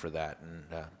thank you for that, and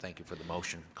thank you for the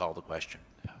motion. Call the question.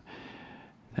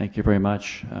 Thank you very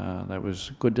much. That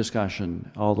was good discussion.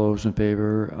 All those in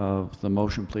favor of the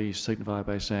motion, please signify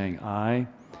by saying aye.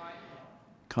 Aye.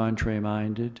 Contrary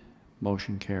minded,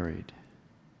 motion carried.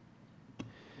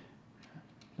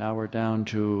 Now we're down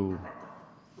to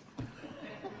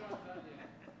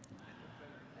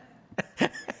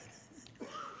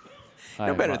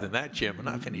No better than that, Jim. We're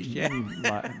not finished yet.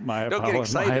 my Don't get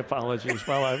excited. My apologies.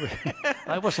 Well,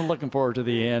 I wasn't looking forward to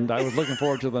the end. I was looking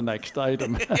forward to the next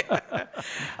item.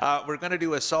 We're going to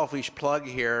do a selfish plug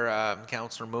here,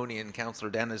 Councillor Mooney and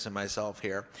Councillor Dennis and myself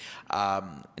here.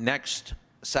 Next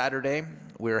Saturday,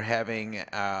 we're having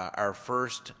our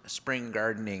first spring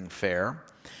gardening fair,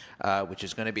 which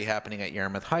is going to be happening at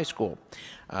Yarmouth High School.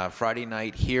 Friday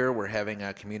night here, we're having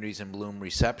a Communities in Bloom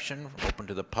reception, open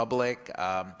to the public.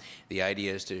 The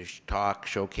idea is to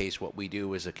showcase what we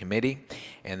do as a committee.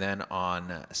 And then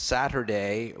on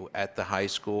Saturday at the high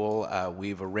school,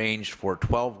 we've arranged for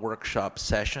 12 workshop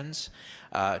sessions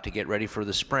to get ready for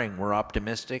the spring. We're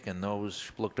optimistic, and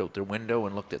those looked out their window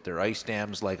and looked at their ice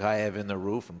dams like I have in the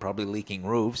roof and probably leaking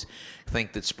roofs,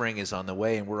 think that spring is on the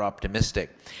way, and we're optimistic.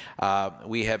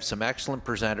 We have some excellent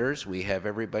presenters. We have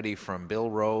everybody from Bill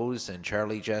Rose and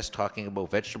Charlie Jess talking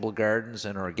about vegetable gardens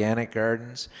and organic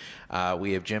gardens.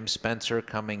 We have Jim Spencer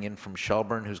coming in from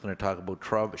Shelburne, who's going to talk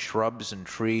about shrubs and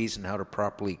trees and how to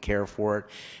properly care for it.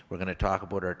 We're going to talk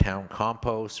about our town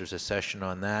compost. There's a session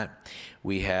on that.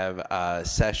 We have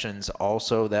sessions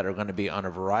also that are going to be on a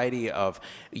variety of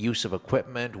use of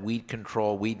equipment, weed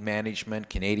control, weed management.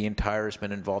 Canadian Tire has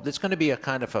been involved. It's going to be a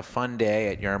kind of a fun day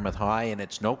at Yarmouth High, and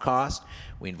it's no cost.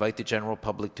 We invite the general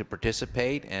public to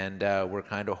participate, and we're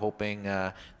kind of hoping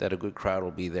that a good crowd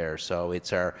will be there. So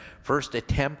it's our first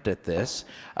attempt at this.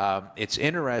 It's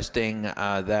interesting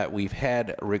that we've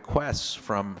had requests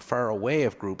from far away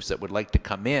of groups that would like to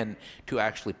come in to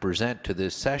actually present to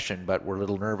this session, but we're a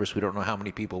little nervous. We don't know how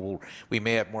many people we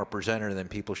may have more presenter than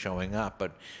people showing up,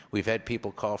 but we've had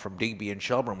people call from Digby and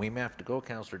Shelburne. We may have to go,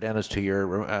 Councillor Dennis, to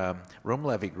your room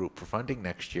levy group for funding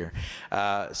next year.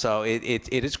 So it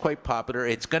is quite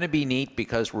popular. It's going to be neat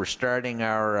because we're starting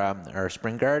our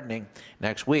spring gardening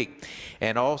next week,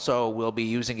 and also we'll be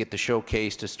using it to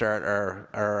showcase to start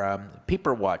our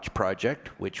Peeper Watch project,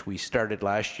 which we started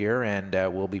last year, and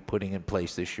we'll be putting in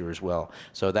place this year as well.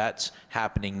 So that's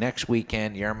happening next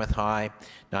weekend, Yarmouth High,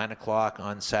 9 o'clock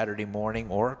on Saturday morning,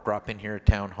 or drop in here at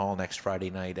Town Hall next Friday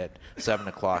night at 7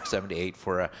 o'clock, 7 to 8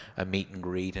 for a meet and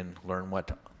greet and learn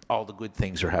what all the good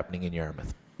things are happening in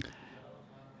Yarmouth.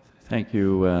 Thank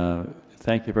you.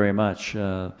 Thank you very much.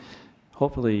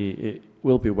 Hopefully it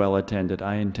will be well attended.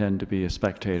 I intend to be a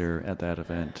spectator at that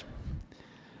event.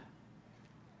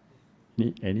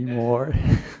 Any more?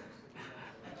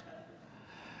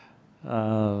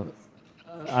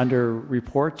 Under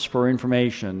reports for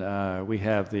information, we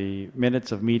have the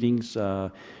minutes of meetings.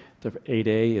 The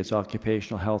 8A is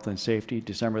Occupational Health and Safety,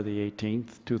 December the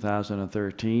 18th,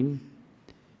 2013.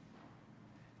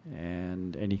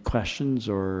 And any questions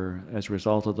or as a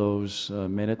result of those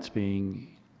minutes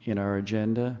being in our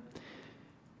agenda?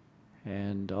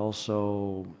 And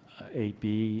also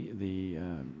 8B, the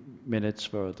minutes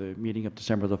for the meeting of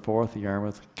December the 4th, the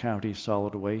Yarmouth County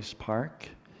Solid Waste Park.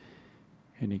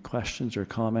 Any questions or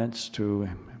comments to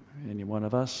any one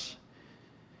of us?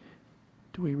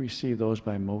 Do we receive those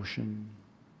by motion?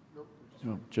 Nope.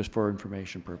 No, just for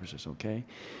information purposes, okay.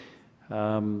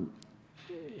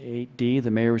 8D,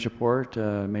 the mayor's report.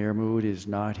 Mayor Mood is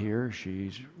not here.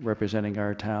 She's representing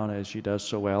our town as she does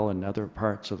so well in other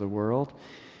parts of the world.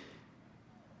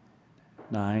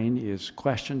 9 is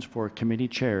questions for committee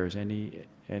chairs. Any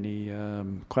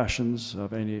questions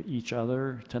of each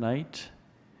other tonight?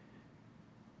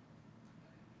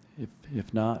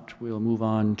 If not, we'll move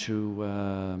on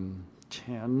to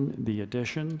 10, the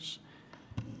additions.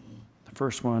 The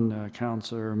first one,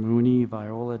 Councillor Mooney,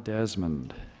 Viola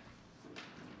Desmond.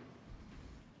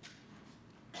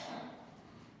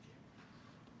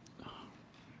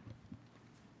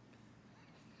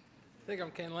 I think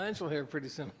I'm Ken Langell here pretty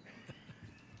soon.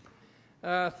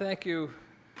 Thank you,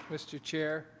 Mr.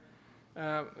 Chair.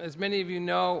 As many of you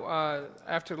know,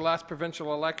 after the last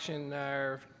provincial election,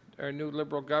 our new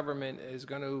Liberal government is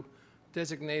going to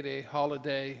designate a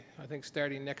holiday, I think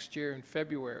starting next year in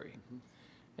February.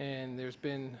 And there's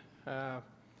been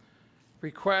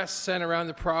requests sent around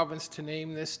the province to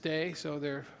name this day, so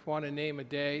they want to name a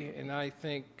day, and I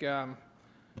think the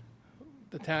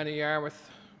town of Yarmouth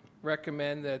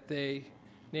recommend that they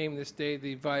name this day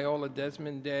the Viola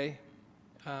Desmond Day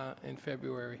in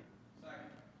February.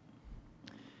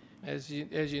 As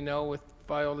you know, with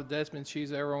Viola Desmond,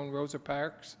 she's our own Rosa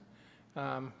Parks.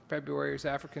 February is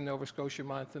African Nova Scotia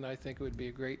month, and I think it would be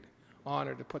a great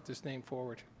honor to put this name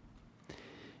forward.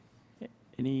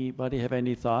 Anybody have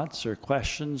any thoughts or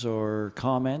questions or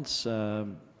comments? Are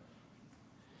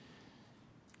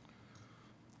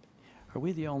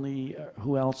we the only,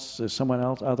 who else, is someone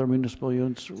else, other municipal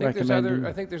units recommending?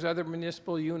 I think there's other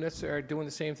municipal units that are doing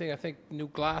the same thing. I think New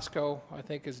Glasgow, I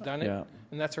think, has done it, Yeah.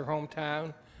 and that's her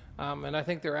hometown. And I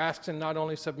think they're asking not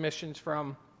only submissions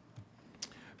from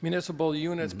municipal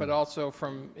units, but also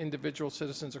from individual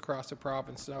citizens across the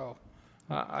province. So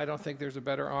I don't think there's a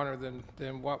better honor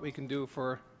than what we can do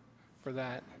for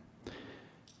that.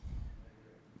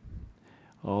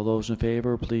 All those in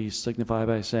favor, please signify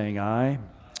by saying aye.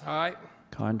 Aye.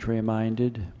 Contrary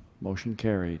minded, motion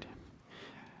carried.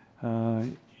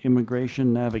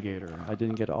 Immigration Navigator, I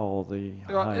didn't get all the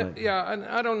Well, highlight. yeah, and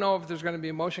I don't know if there's going to be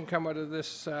a motion come out of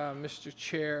this, Mr.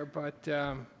 Chair, but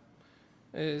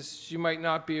as you might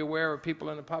not be aware, or people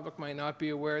in the public might not be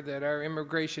aware, that our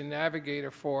immigration navigator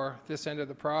for this end of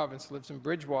the province lives in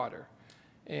Bridgewater.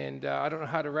 And I don't know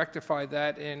how to rectify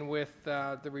that. And with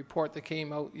the report that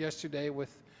came out yesterday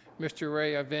with Mr.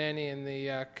 Ray Avani and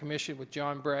the commission with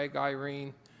John Bragg,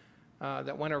 Irene,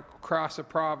 that went across the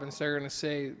province, they're going to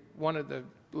say one of the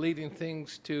leading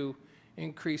things to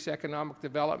increase economic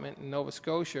development in Nova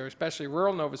Scotia, especially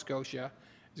rural Nova Scotia,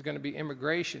 is going to be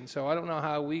immigration. So I don't know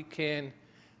how we can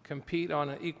compete on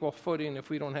an equal footing if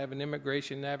we don't have an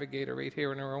immigration navigator right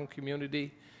here in our own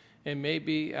community. And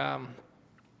maybe I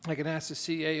can ask the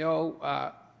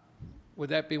CAO, would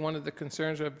that be one of the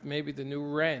concerns of maybe the new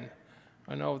REN?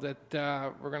 I know that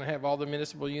we're going to have all the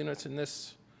municipal units in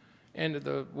this end of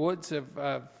the woods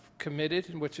have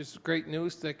committed, which is great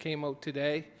news that came out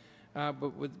today.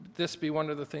 But would this be one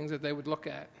of the things that they would look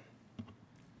at?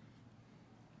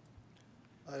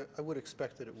 I would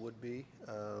expect that it would be.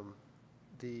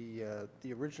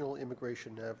 The original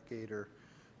immigration navigator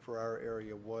for our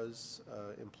area was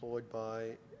employed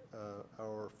by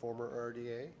our former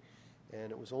RDA,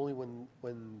 and it was only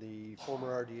when the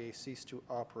former RDA ceased to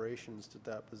operations did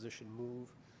that position move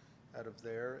out of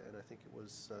there, and I think it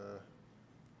was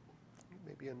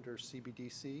maybe under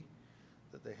CBDC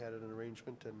that they had an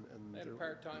arrangement, and And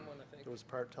part-time one, I think. it was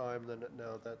part-time, then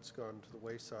now that's gone to the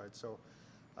wayside. So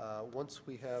once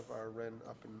we have our REN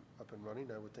up and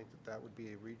running, I would think that would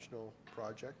be a regional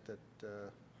project that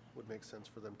would make sense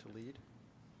for them to lead.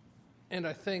 And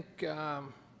I think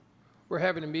we're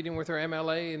having a meeting with our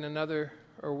MLA in another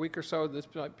week or so. This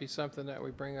might be something that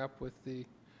we bring up with the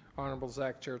Honorable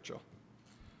Zach Churchill.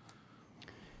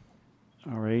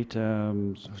 All right,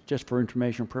 just for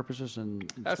information purposes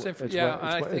and. That's it's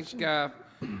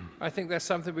I think that's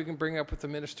something we can bring up with the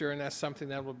minister, and that's something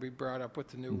that will be brought up with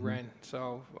the new REN.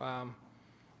 So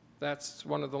that's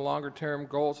one of the longer-term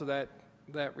goals of that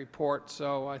report.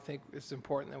 So I think it's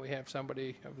important that we have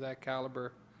somebody of that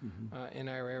caliber in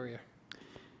our area.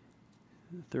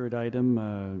 Third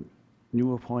item,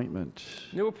 new appointment.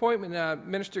 New appointment,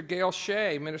 Minister Gail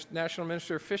Shea, National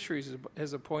Minister of Fisheries,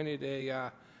 has appointed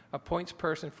a points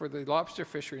person for the lobster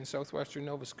fishery in southwestern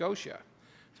Nova Scotia.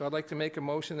 So I'd like to make a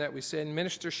motion that we send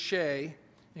Minister Shea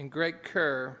and Greg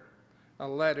Kerr a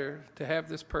letter to have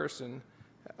this person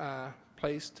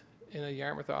placed in a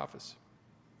Yarmouth office.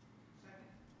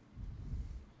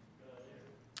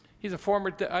 He's a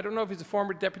former, I don't know if he's a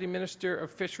former Deputy Minister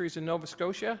of Fisheries in Nova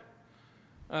Scotia,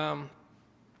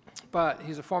 but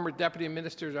he's a former Deputy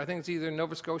Minister, I think it's either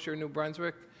Nova Scotia or New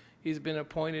Brunswick. He's been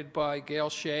appointed by Gail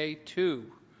Shea to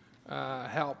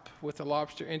help with the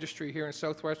lobster industry here in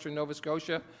southwestern Nova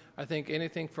Scotia. I think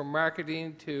anything from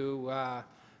marketing to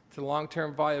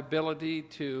long-term viability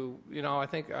to, I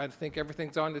think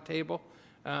everything's on the table.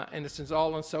 And this is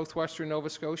all in southwestern Nova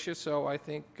Scotia, so I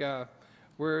think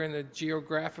we're in the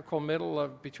geographical middle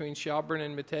of between Shelburne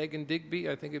and Matague and Digby.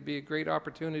 I think it'd be a great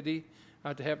opportunity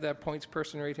to have that points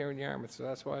person right here in Yarmouth, so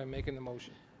that's why I'm making the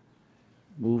motion.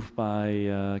 Moved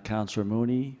by Councillor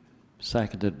Mooney,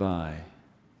 seconded by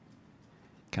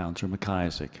Councillor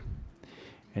McIsaac.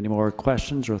 Any more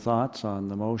questions or thoughts on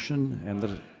the motion?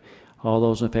 And all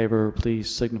those in favor,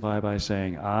 please signify by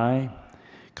saying aye.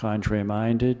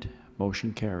 Contrary-minded?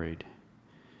 Motion carried.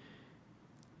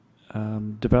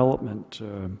 Development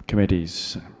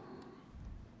committees.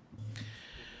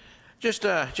 Just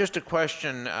a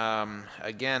question,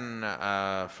 again,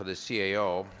 for the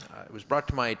CAO. It was brought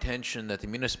to my attention that the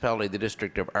municipality of the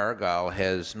District of Argyll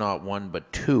has not one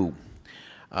but two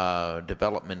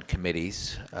development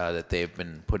committees that they've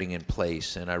been putting in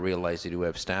place, and I realize they do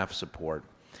have staff support.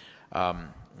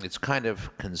 It's kind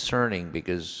of concerning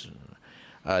because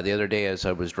the other day as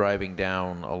I was driving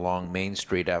down along Main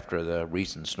Street after the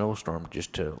recent snowstorm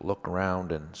just to look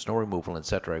around and snow removal,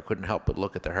 etc., I couldn't help but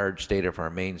look at the hard state of our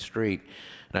main street.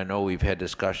 And I know we've had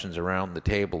discussions around the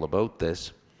table about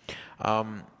this.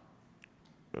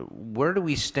 Where do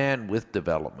we stand with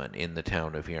development in the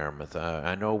town of Yarmouth?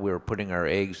 I know we're putting our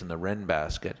eggs in the wren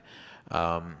basket,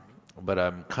 but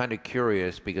I'm kind of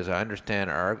curious because I understand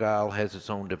Argyll has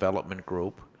its own development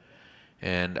group.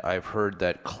 And I've heard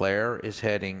that Clare is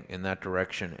heading in that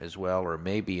direction as well, or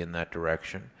maybe in that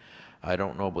direction. I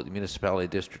don't know about the municipality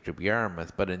district of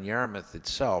Yarmouth, but in Yarmouth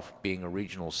itself, being a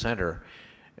regional center,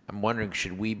 I'm wondering,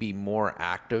 should we be more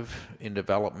active in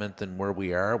development than where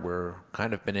we are? We're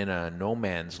kind of been in a no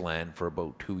man's land for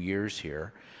about 2 years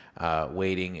here,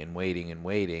 waiting and waiting and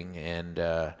waiting,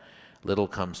 and little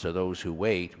comes to those who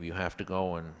wait. You have to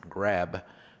go and grab,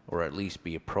 or at least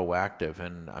be proactive.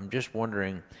 And I'm just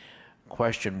wondering,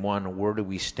 question one, where do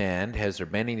we stand? Has there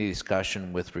been any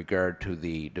discussion with regard to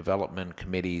the development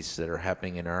committees that are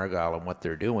happening in Argyll and what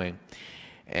they're doing?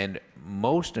 And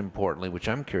most importantly, which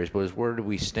I'm curious about, is where do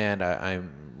we stand? I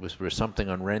was there something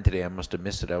on Wren today. I must have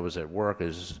missed it. I was at work.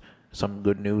 Is some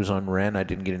good news on Wren? I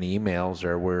didn't get any emails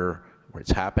or where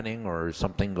it's happening or is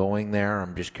something going there.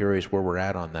 I'm just curious where we're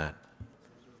at on that.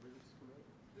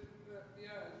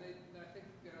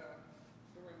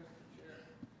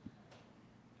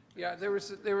 Yeah, there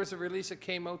was a release that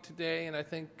came out today, and I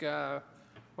think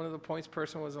one of the points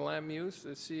person was Alain Muse,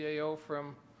 the CAO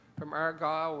from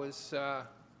Argyll, was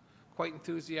quite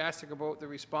enthusiastic about the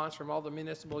response from all the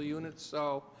municipal units.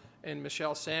 So, and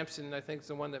Michelle Sampson, I think, is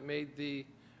the one that made the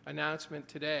announcement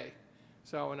today.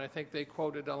 So, and I think they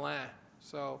quoted Alain.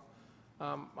 So,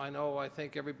 I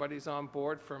think everybody's on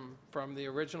board from the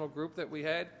original group that we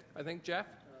had. I think Jeff,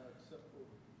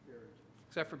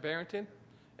 except for Barrington.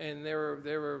 And they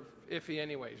were iffy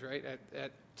anyways, right,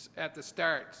 at the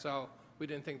start. So we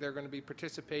didn't think they were going to be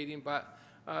participating. But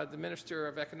the Minister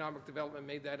of Economic Development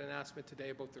made that announcement today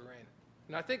about the rain.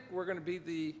 And I think we're going to be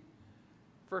the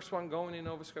first one going in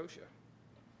Nova Scotia.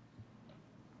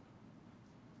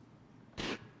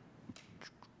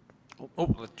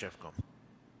 Let Jeff go.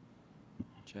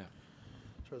 Jeff.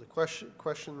 So the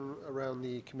question around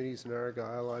the committees in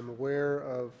Argyll, I'm aware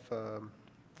of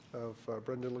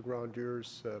Brenda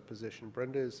Legrandeur's position.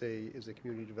 Brenda is a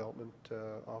community development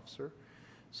officer,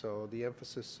 so the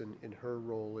emphasis in her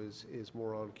role is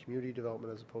more on community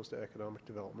development as opposed to economic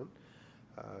development.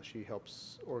 She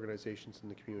helps organizations in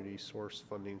the community source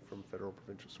funding from federal,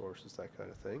 provincial sources, that kind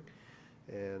of thing.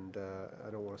 And I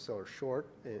don't want to sell her short.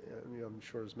 I'm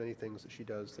sure there's many things that she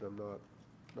does that I'm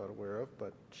not aware of,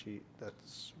 but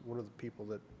that's one of the people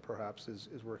that perhaps is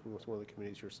working with one of the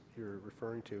committees you're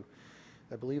referring to.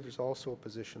 I believe there's also a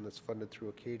position that's funded through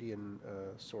Acadian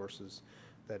sources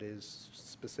that is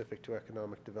specific to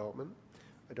economic development.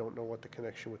 I don't know what the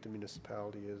connection with the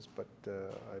municipality is, but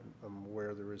I'm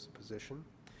aware there is a position.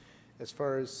 As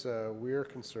far as we're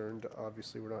concerned,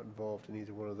 obviously we're not involved in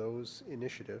either one of those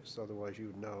initiatives, otherwise you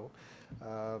would know.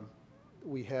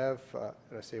 We have,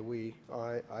 and I say we,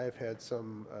 I have had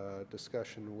some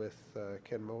discussion with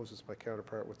Ken Moses, my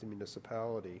counterpart with the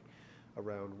municipality,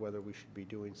 around whether we should be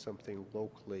doing something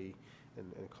locally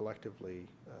and collectively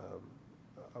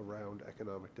around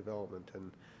economic development.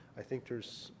 And I think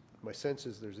my sense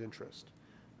is there's interest.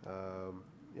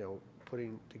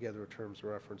 Putting together terms of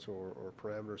reference or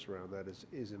parameters around that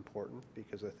is important,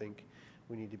 because I think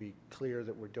we need to be clear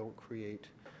that we don't create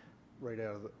right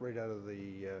out of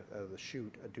the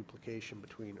chute a duplication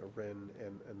between a REN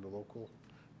and the local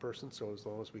person. So as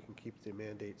long as we can keep the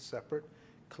mandates separate,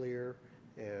 clear,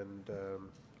 and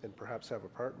perhaps have a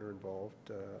partner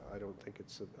involved, I don't think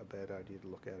it's a bad idea to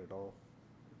look at it all.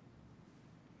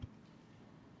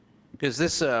 Because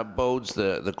this bodes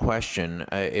the question,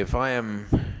 if I am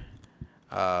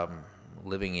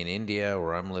living in India,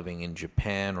 or I'm living in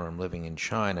Japan, or I'm living in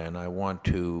China, and I want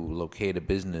to locate a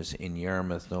business in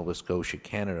Yarmouth, Nova Scotia,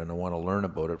 Canada, and I want to learn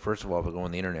about it, first of all, if I go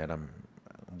on the internet,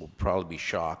 will probably be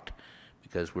shocked,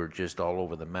 because we're just all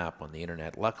over the map on the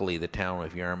internet. Luckily, the Town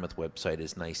of Yarmouth website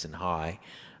is nice and high,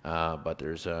 but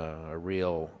there's a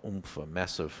real oomph, a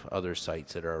mess of other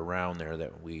sites that are around there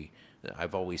that we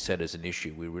I've always said is an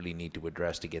issue we really need to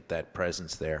address to get that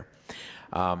presence there.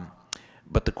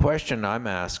 But the question I'm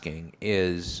asking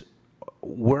is,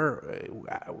 where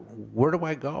do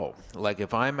I go? Like,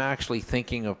 if I'm actually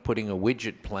thinking of putting a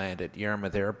widget plant at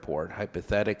Yarmouth Airport,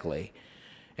 hypothetically,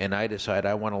 and I decide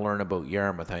I want to learn about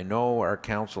Yarmouth, I know our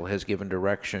council has given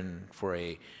direction for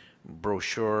a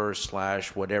brochure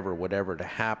slash whatever to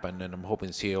happen, and I'm hoping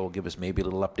CEO will give us maybe a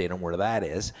little update on where that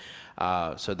is.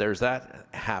 So there's that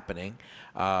happening.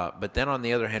 But then on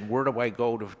the other hand, where do I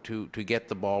go to get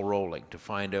the ball rolling, to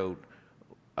find out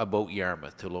about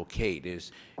Yarmouth, to locate?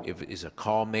 Is a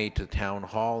call made to town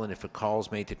hall, and if a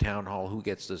call's made to town hall,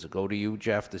 does it go to you,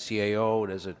 Jeff, the CAO?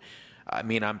 Does it? I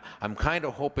mean, I'm kind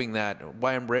of hoping that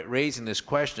why I'm raising this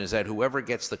question is that whoever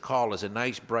gets the call is a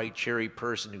nice, bright, cheery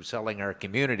person who's selling our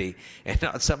community, and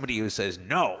not somebody who says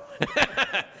no.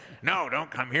 No, don't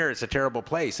come here. It's a terrible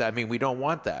place. I mean, we don't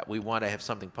want that. We want to have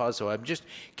something positive. So I'm just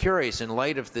curious, in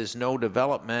light of this no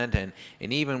development, and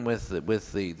even with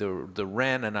the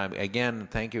Wren, and again,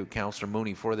 thank you, Councillor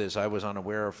Mooney, for this. I was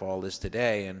unaware of all this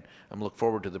today, and I'm looking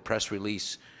forward to the press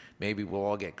release. Maybe we'll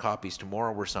all get copies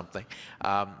tomorrow or something.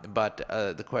 But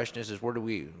the question is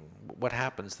what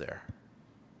happens there?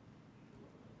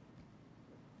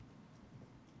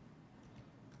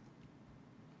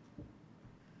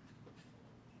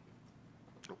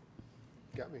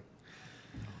 Got me.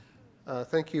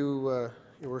 Thank you,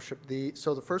 Your Worship.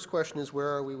 So the first question is, where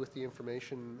are we with the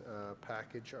information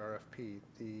package RFP?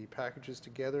 The package is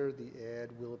together. The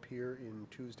ad will appear in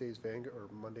Tuesday's Vanguard,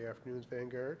 or Monday afternoon's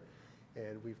Vanguard,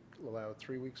 and we've allowed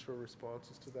 3 weeks for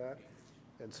responses to that.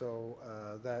 And so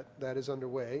that is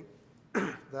underway.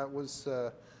 That was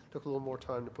took a little more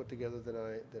time to put together than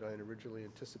I had originally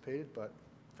anticipated, but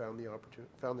found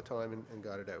the time and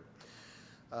got it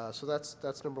out. So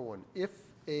that's number one. If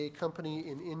a company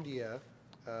in India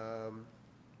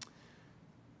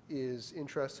is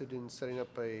interested in setting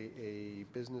up a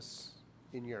business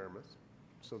in Yarmouth,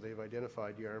 so they've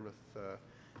identified Yarmouth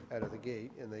out of the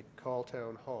gate, and they call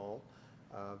town hall,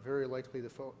 very likely the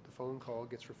phone call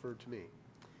gets referred to me.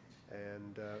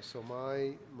 And so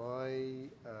my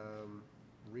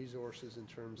resources in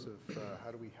terms of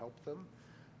how do we help them,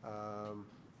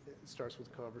 it starts with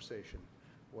a conversation.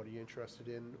 What are you interested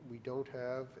in? We don't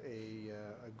have a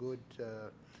good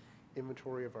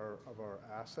inventory of our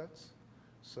assets,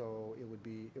 so it would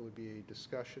be a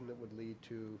discussion that would lead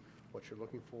to what you're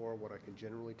looking for, what I can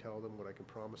generally tell them, what I can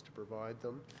promise to provide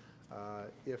them.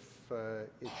 If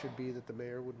it should be that the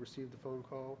mayor would receive the phone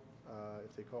call,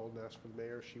 if they called and asked for the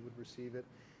mayor, she would receive it,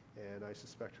 and I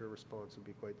suspect her response would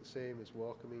be quite the same, as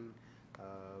welcoming,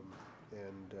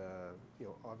 and you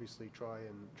know, obviously try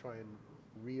and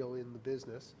reel in the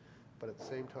business, but at the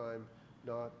same time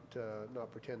not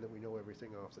pretend that we know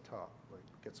everything off the top. Like,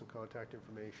 get some contact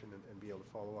information and be able to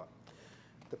follow up.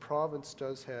 The province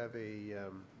does have a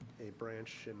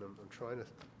branch, and I'm trying to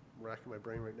rack my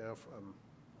brain right now.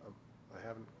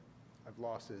 I've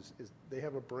lost is they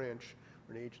have a branch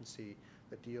or an agency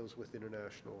that deals with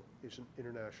international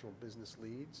business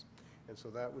leads, and so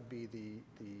that would be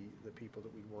the people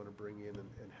that we'd want to bring in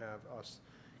and have us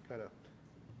kind of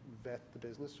vet the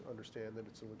business, understand that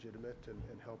it's legitimate,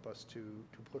 and help us to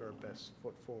put our best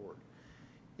foot forward.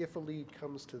 If a lead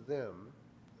comes to them,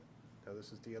 now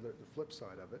this is the flip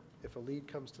side of it, if a lead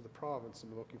comes to the province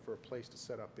and they're looking for a place to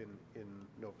set up in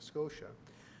Nova Scotia,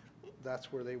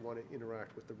 that's where they want to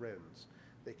interact with the Wrens.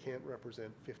 They can't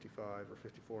represent 55 or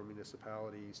 54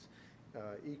 municipalities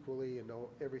equally and know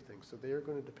everything, so they're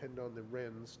going to depend on the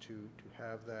Wrens to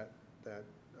have that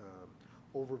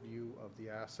overview of the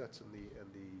assets and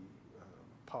the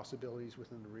possibilities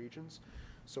within the regions.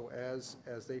 So as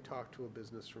they talk to a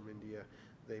business from India,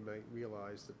 they might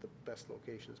realize that the best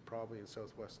location is probably in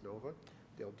Southwest Nova.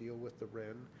 They'll deal with the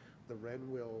Wren. The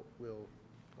Wren will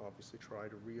obviously try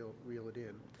to reel it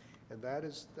in, and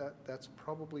that's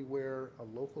probably where a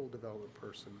local development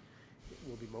person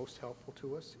will be most helpful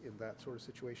to us in that sort of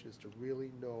situation, is to really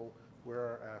know where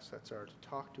our assets are, to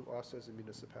talk to us as a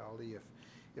municipality.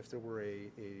 If there were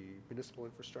a municipal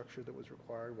infrastructure that was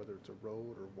required, whether it's a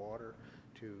road or water,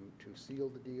 to seal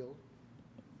the deal,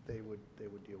 they would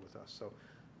deal with us. So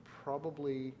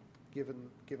probably, given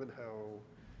how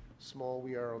small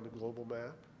we are on the global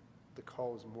map, the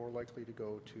call is more likely to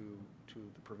go to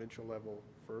the provincial level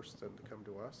first than to come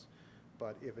to us.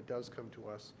 But if it does come to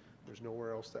us, there's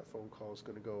nowhere else that phone call is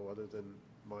going to go other than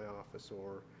my office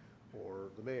or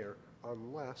the mayor,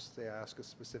 unless they ask a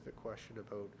specific question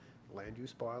about land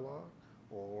use bylaw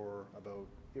or about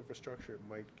infrastructure. It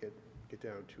might get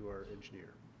down to our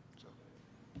engineer. So.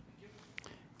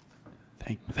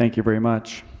 Thank you very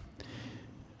much.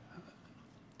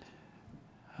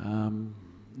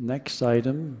 Next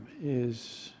item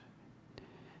is,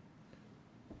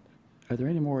 are there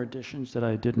any more additions that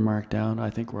I didn't mark down? I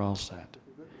think we're all set.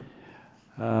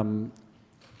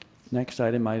 Next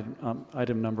item,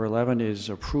 item number 11, is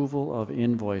approval of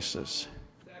invoices.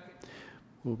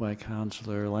 Moved by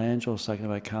Councillor Langell, seconded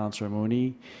by Councillor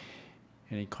Mooney.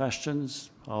 Any questions?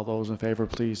 All those in favor,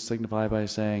 please signify by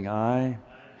saying aye.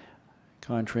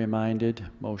 Contrary-minded,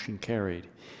 motion carried.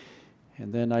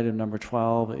 And then item number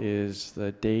 12 is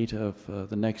the date of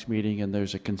the next meeting, and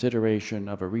there's a consideration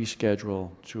of a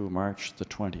reschedule to March the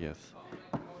 20th. I'll make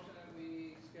a motion that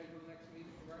we schedule the next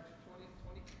meeting for March 20,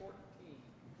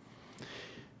 2014.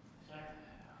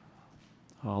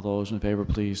 All those in favor,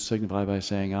 please signify by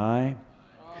saying aye.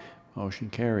 Motion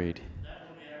carried.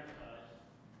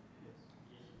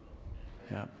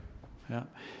 Yeah, yeah.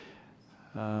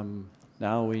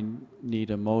 Now we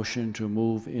need a motion to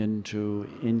move into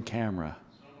in-camera.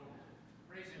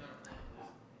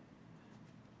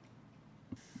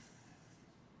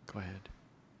 Go ahead.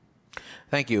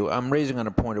 Thank you. I'm raising on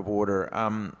a point of order.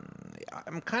 I'm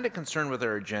kind of concerned with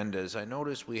our agendas. I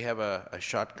notice we have a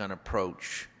shotgun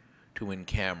approach to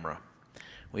in-camera.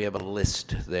 We have a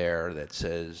list there that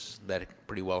says that it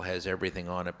pretty well has everything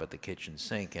on it but the kitchen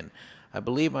sink. And I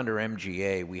believe under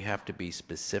MGA we have to be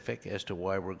specific as to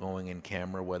why we're going in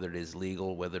camera, whether it is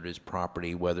legal, whether it is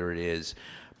property, whether it is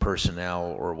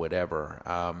personnel or whatever.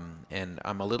 And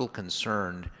I'm a little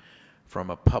concerned from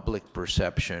a public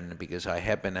perception, because I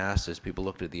have been asked this, people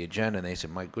looked at the agenda and they said,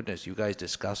 my goodness, you guys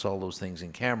discuss all those things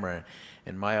in camera,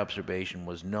 and my observation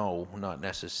was no, not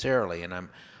necessarily. And I'm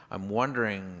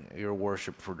wondering, Your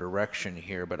Worship, for direction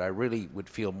here, but I really would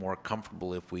feel more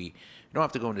comfortable if we, you don't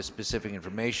have to go into specific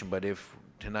information, but if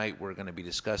tonight we're going to be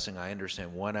discussing, I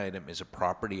understand one item is a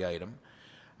property item,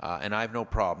 and I have no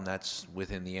problem, that's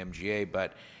within the MGA,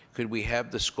 but could we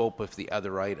have the scope of the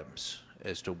other items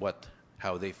as to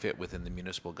how they fit within the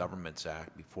Municipal Governments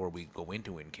Act before we go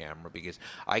into in-camera? Because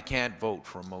I can't vote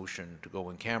for a motion to go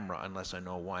in camera unless I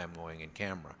know why I'm going in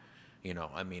camera. You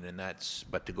know, I mean, and that's,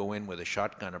 but to go in with a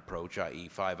shotgun approach, i.e.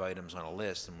 5 items on a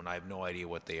list, and when I have no idea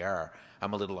what they are,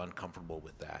 I'm a little uncomfortable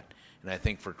with that. And I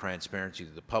think for transparency to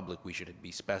the public, we should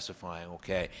be specifying,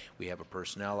 okay, we have a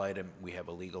personnel item, we have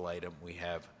a legal item, we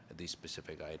have these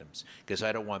specific items. Because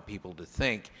I don't want people to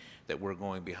think that we're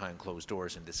going behind closed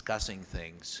doors and discussing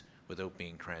things without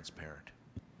being transparent.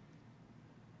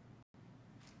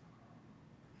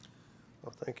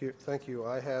 Well, thank you. Thank you.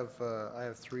 I have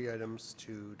 3 items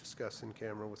to discuss in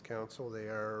camera with council. They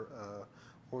are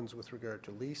one's with regard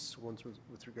to lease, one's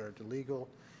with regard to legal,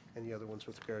 and the other one's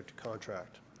with regard to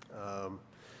contract.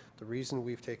 The reason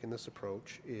we've taken this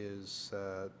approach is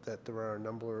that there are a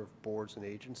number of boards and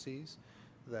agencies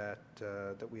that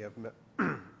we have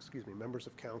excuse me, members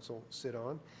of council sit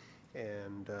on,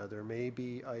 and there may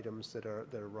be items that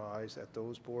arise at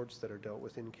those boards that are dealt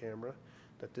with in camera,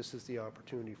 that this is the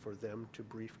opportunity for them to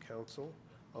brief council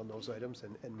on those items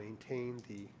and maintain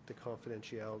the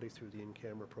confidentiality through the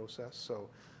in-camera process. So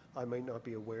I might not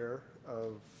be aware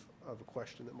of a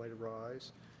question that might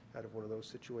arise out of one of those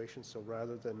situations. So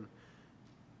rather than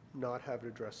not have it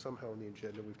addressed somehow on the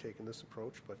agenda, we've taken this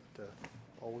approach, but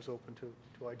always open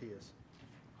to ideas.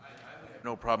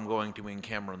 No problem going to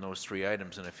in-camera on those 3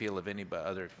 items, and I feel if any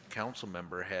other council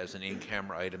member has an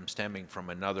in-camera item stemming from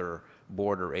another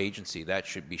board or agency, that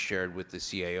should be shared with the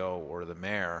CAO or the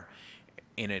mayor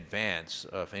in advance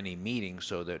of any meeting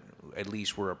so that at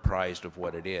least we're apprised of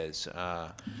what it is.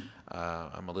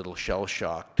 I'm a little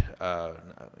shell-shocked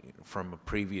from a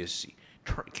previous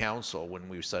council when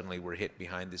we suddenly were hit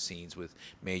behind the scenes with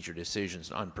major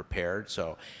decisions unprepared.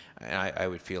 So I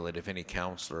would feel that if any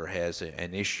councillor has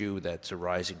an issue that's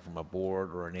arising from a board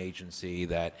or an agency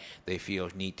that they feel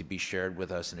need to be shared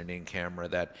with us in an in-camera,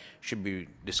 that should be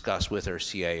discussed with our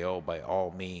CAO by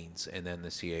all means, and then the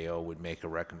CAO would make a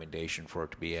recommendation for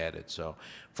it to be added. So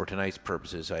for tonight's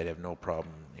purposes, I'd have no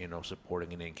problem, you know,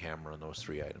 supporting an in-camera on those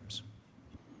 3 items.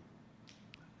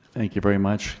 Thank you very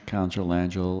much, Councillor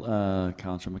Langell.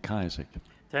 Councillor McIsaac.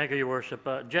 Thank you, Your Worship.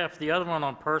 Jeff, the other one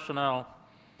on personnel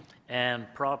and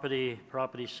property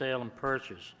sale and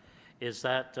purchase, is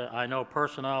that, I know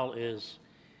personnel is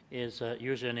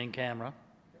usually an in-camera,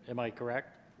 am I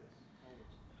correct?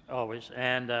 Always.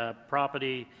 And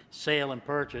property sale and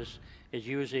purchase is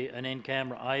usually an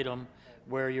in-camera item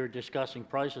where you're discussing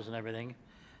prices and everything.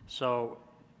 So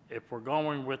if we're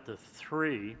going with the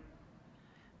 3,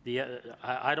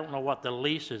 I don't know what the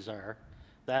leases are,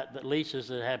 the leases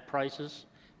that have prices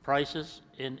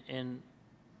in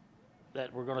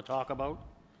that we're going to talk about.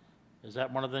 Is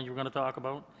that one of the things we're going to talk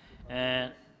about?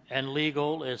 And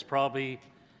legal is probably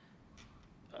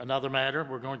Another matter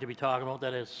we're going to be talking about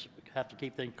that is, have to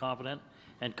keep things confident,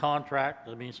 and contract,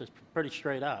 that means it's pretty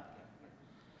straight up.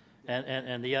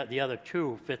 And the other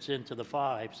two fits into the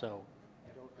 5, so.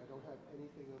 I don't have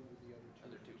anything under the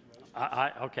other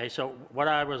two. Okay, so what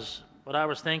I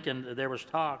was thinking, there was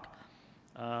talk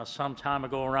some time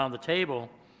ago around the table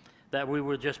that we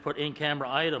would just put in-camera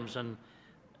items, and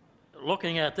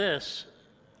looking at this,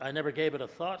 I never gave it a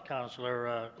thought,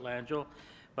 Councillor Langell,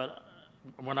 but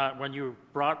when you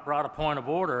brought a point of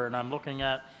order, and I'm looking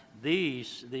at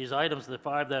these items, the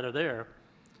 5 that are there,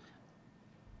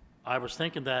 I was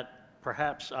thinking that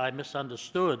perhaps I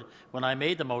misunderstood when I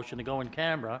made the motion to go in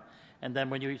camera, and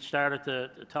then when you started to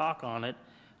talk on it,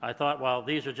 I thought, well,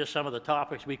 these are just some of the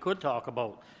topics we could talk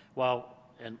about. Well,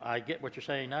 and I get what you're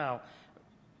saying now.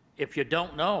 If you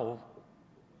don't know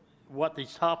what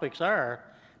these topics are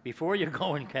before you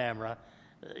go in camera,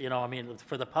 you know, I mean,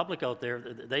 for the public out there,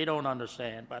 they don't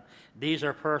understand, but these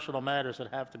are personal matters that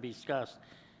have to be discussed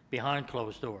behind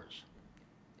closed doors.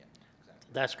 Yeah, exactly.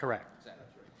 That's correct. Exactly.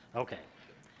 Okay.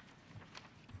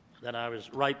 Then I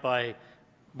was right by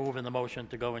moving the motion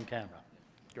to go in camera.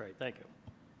 Great, thank you.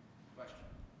 Question?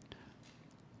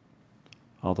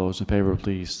 All those in favor,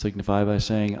 please signify by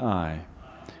saying aye.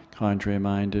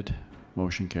 Contrary-minded,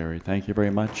 motion carried. Thank you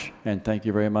very much,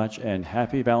 and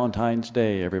happy Valentine's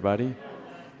Day, everybody.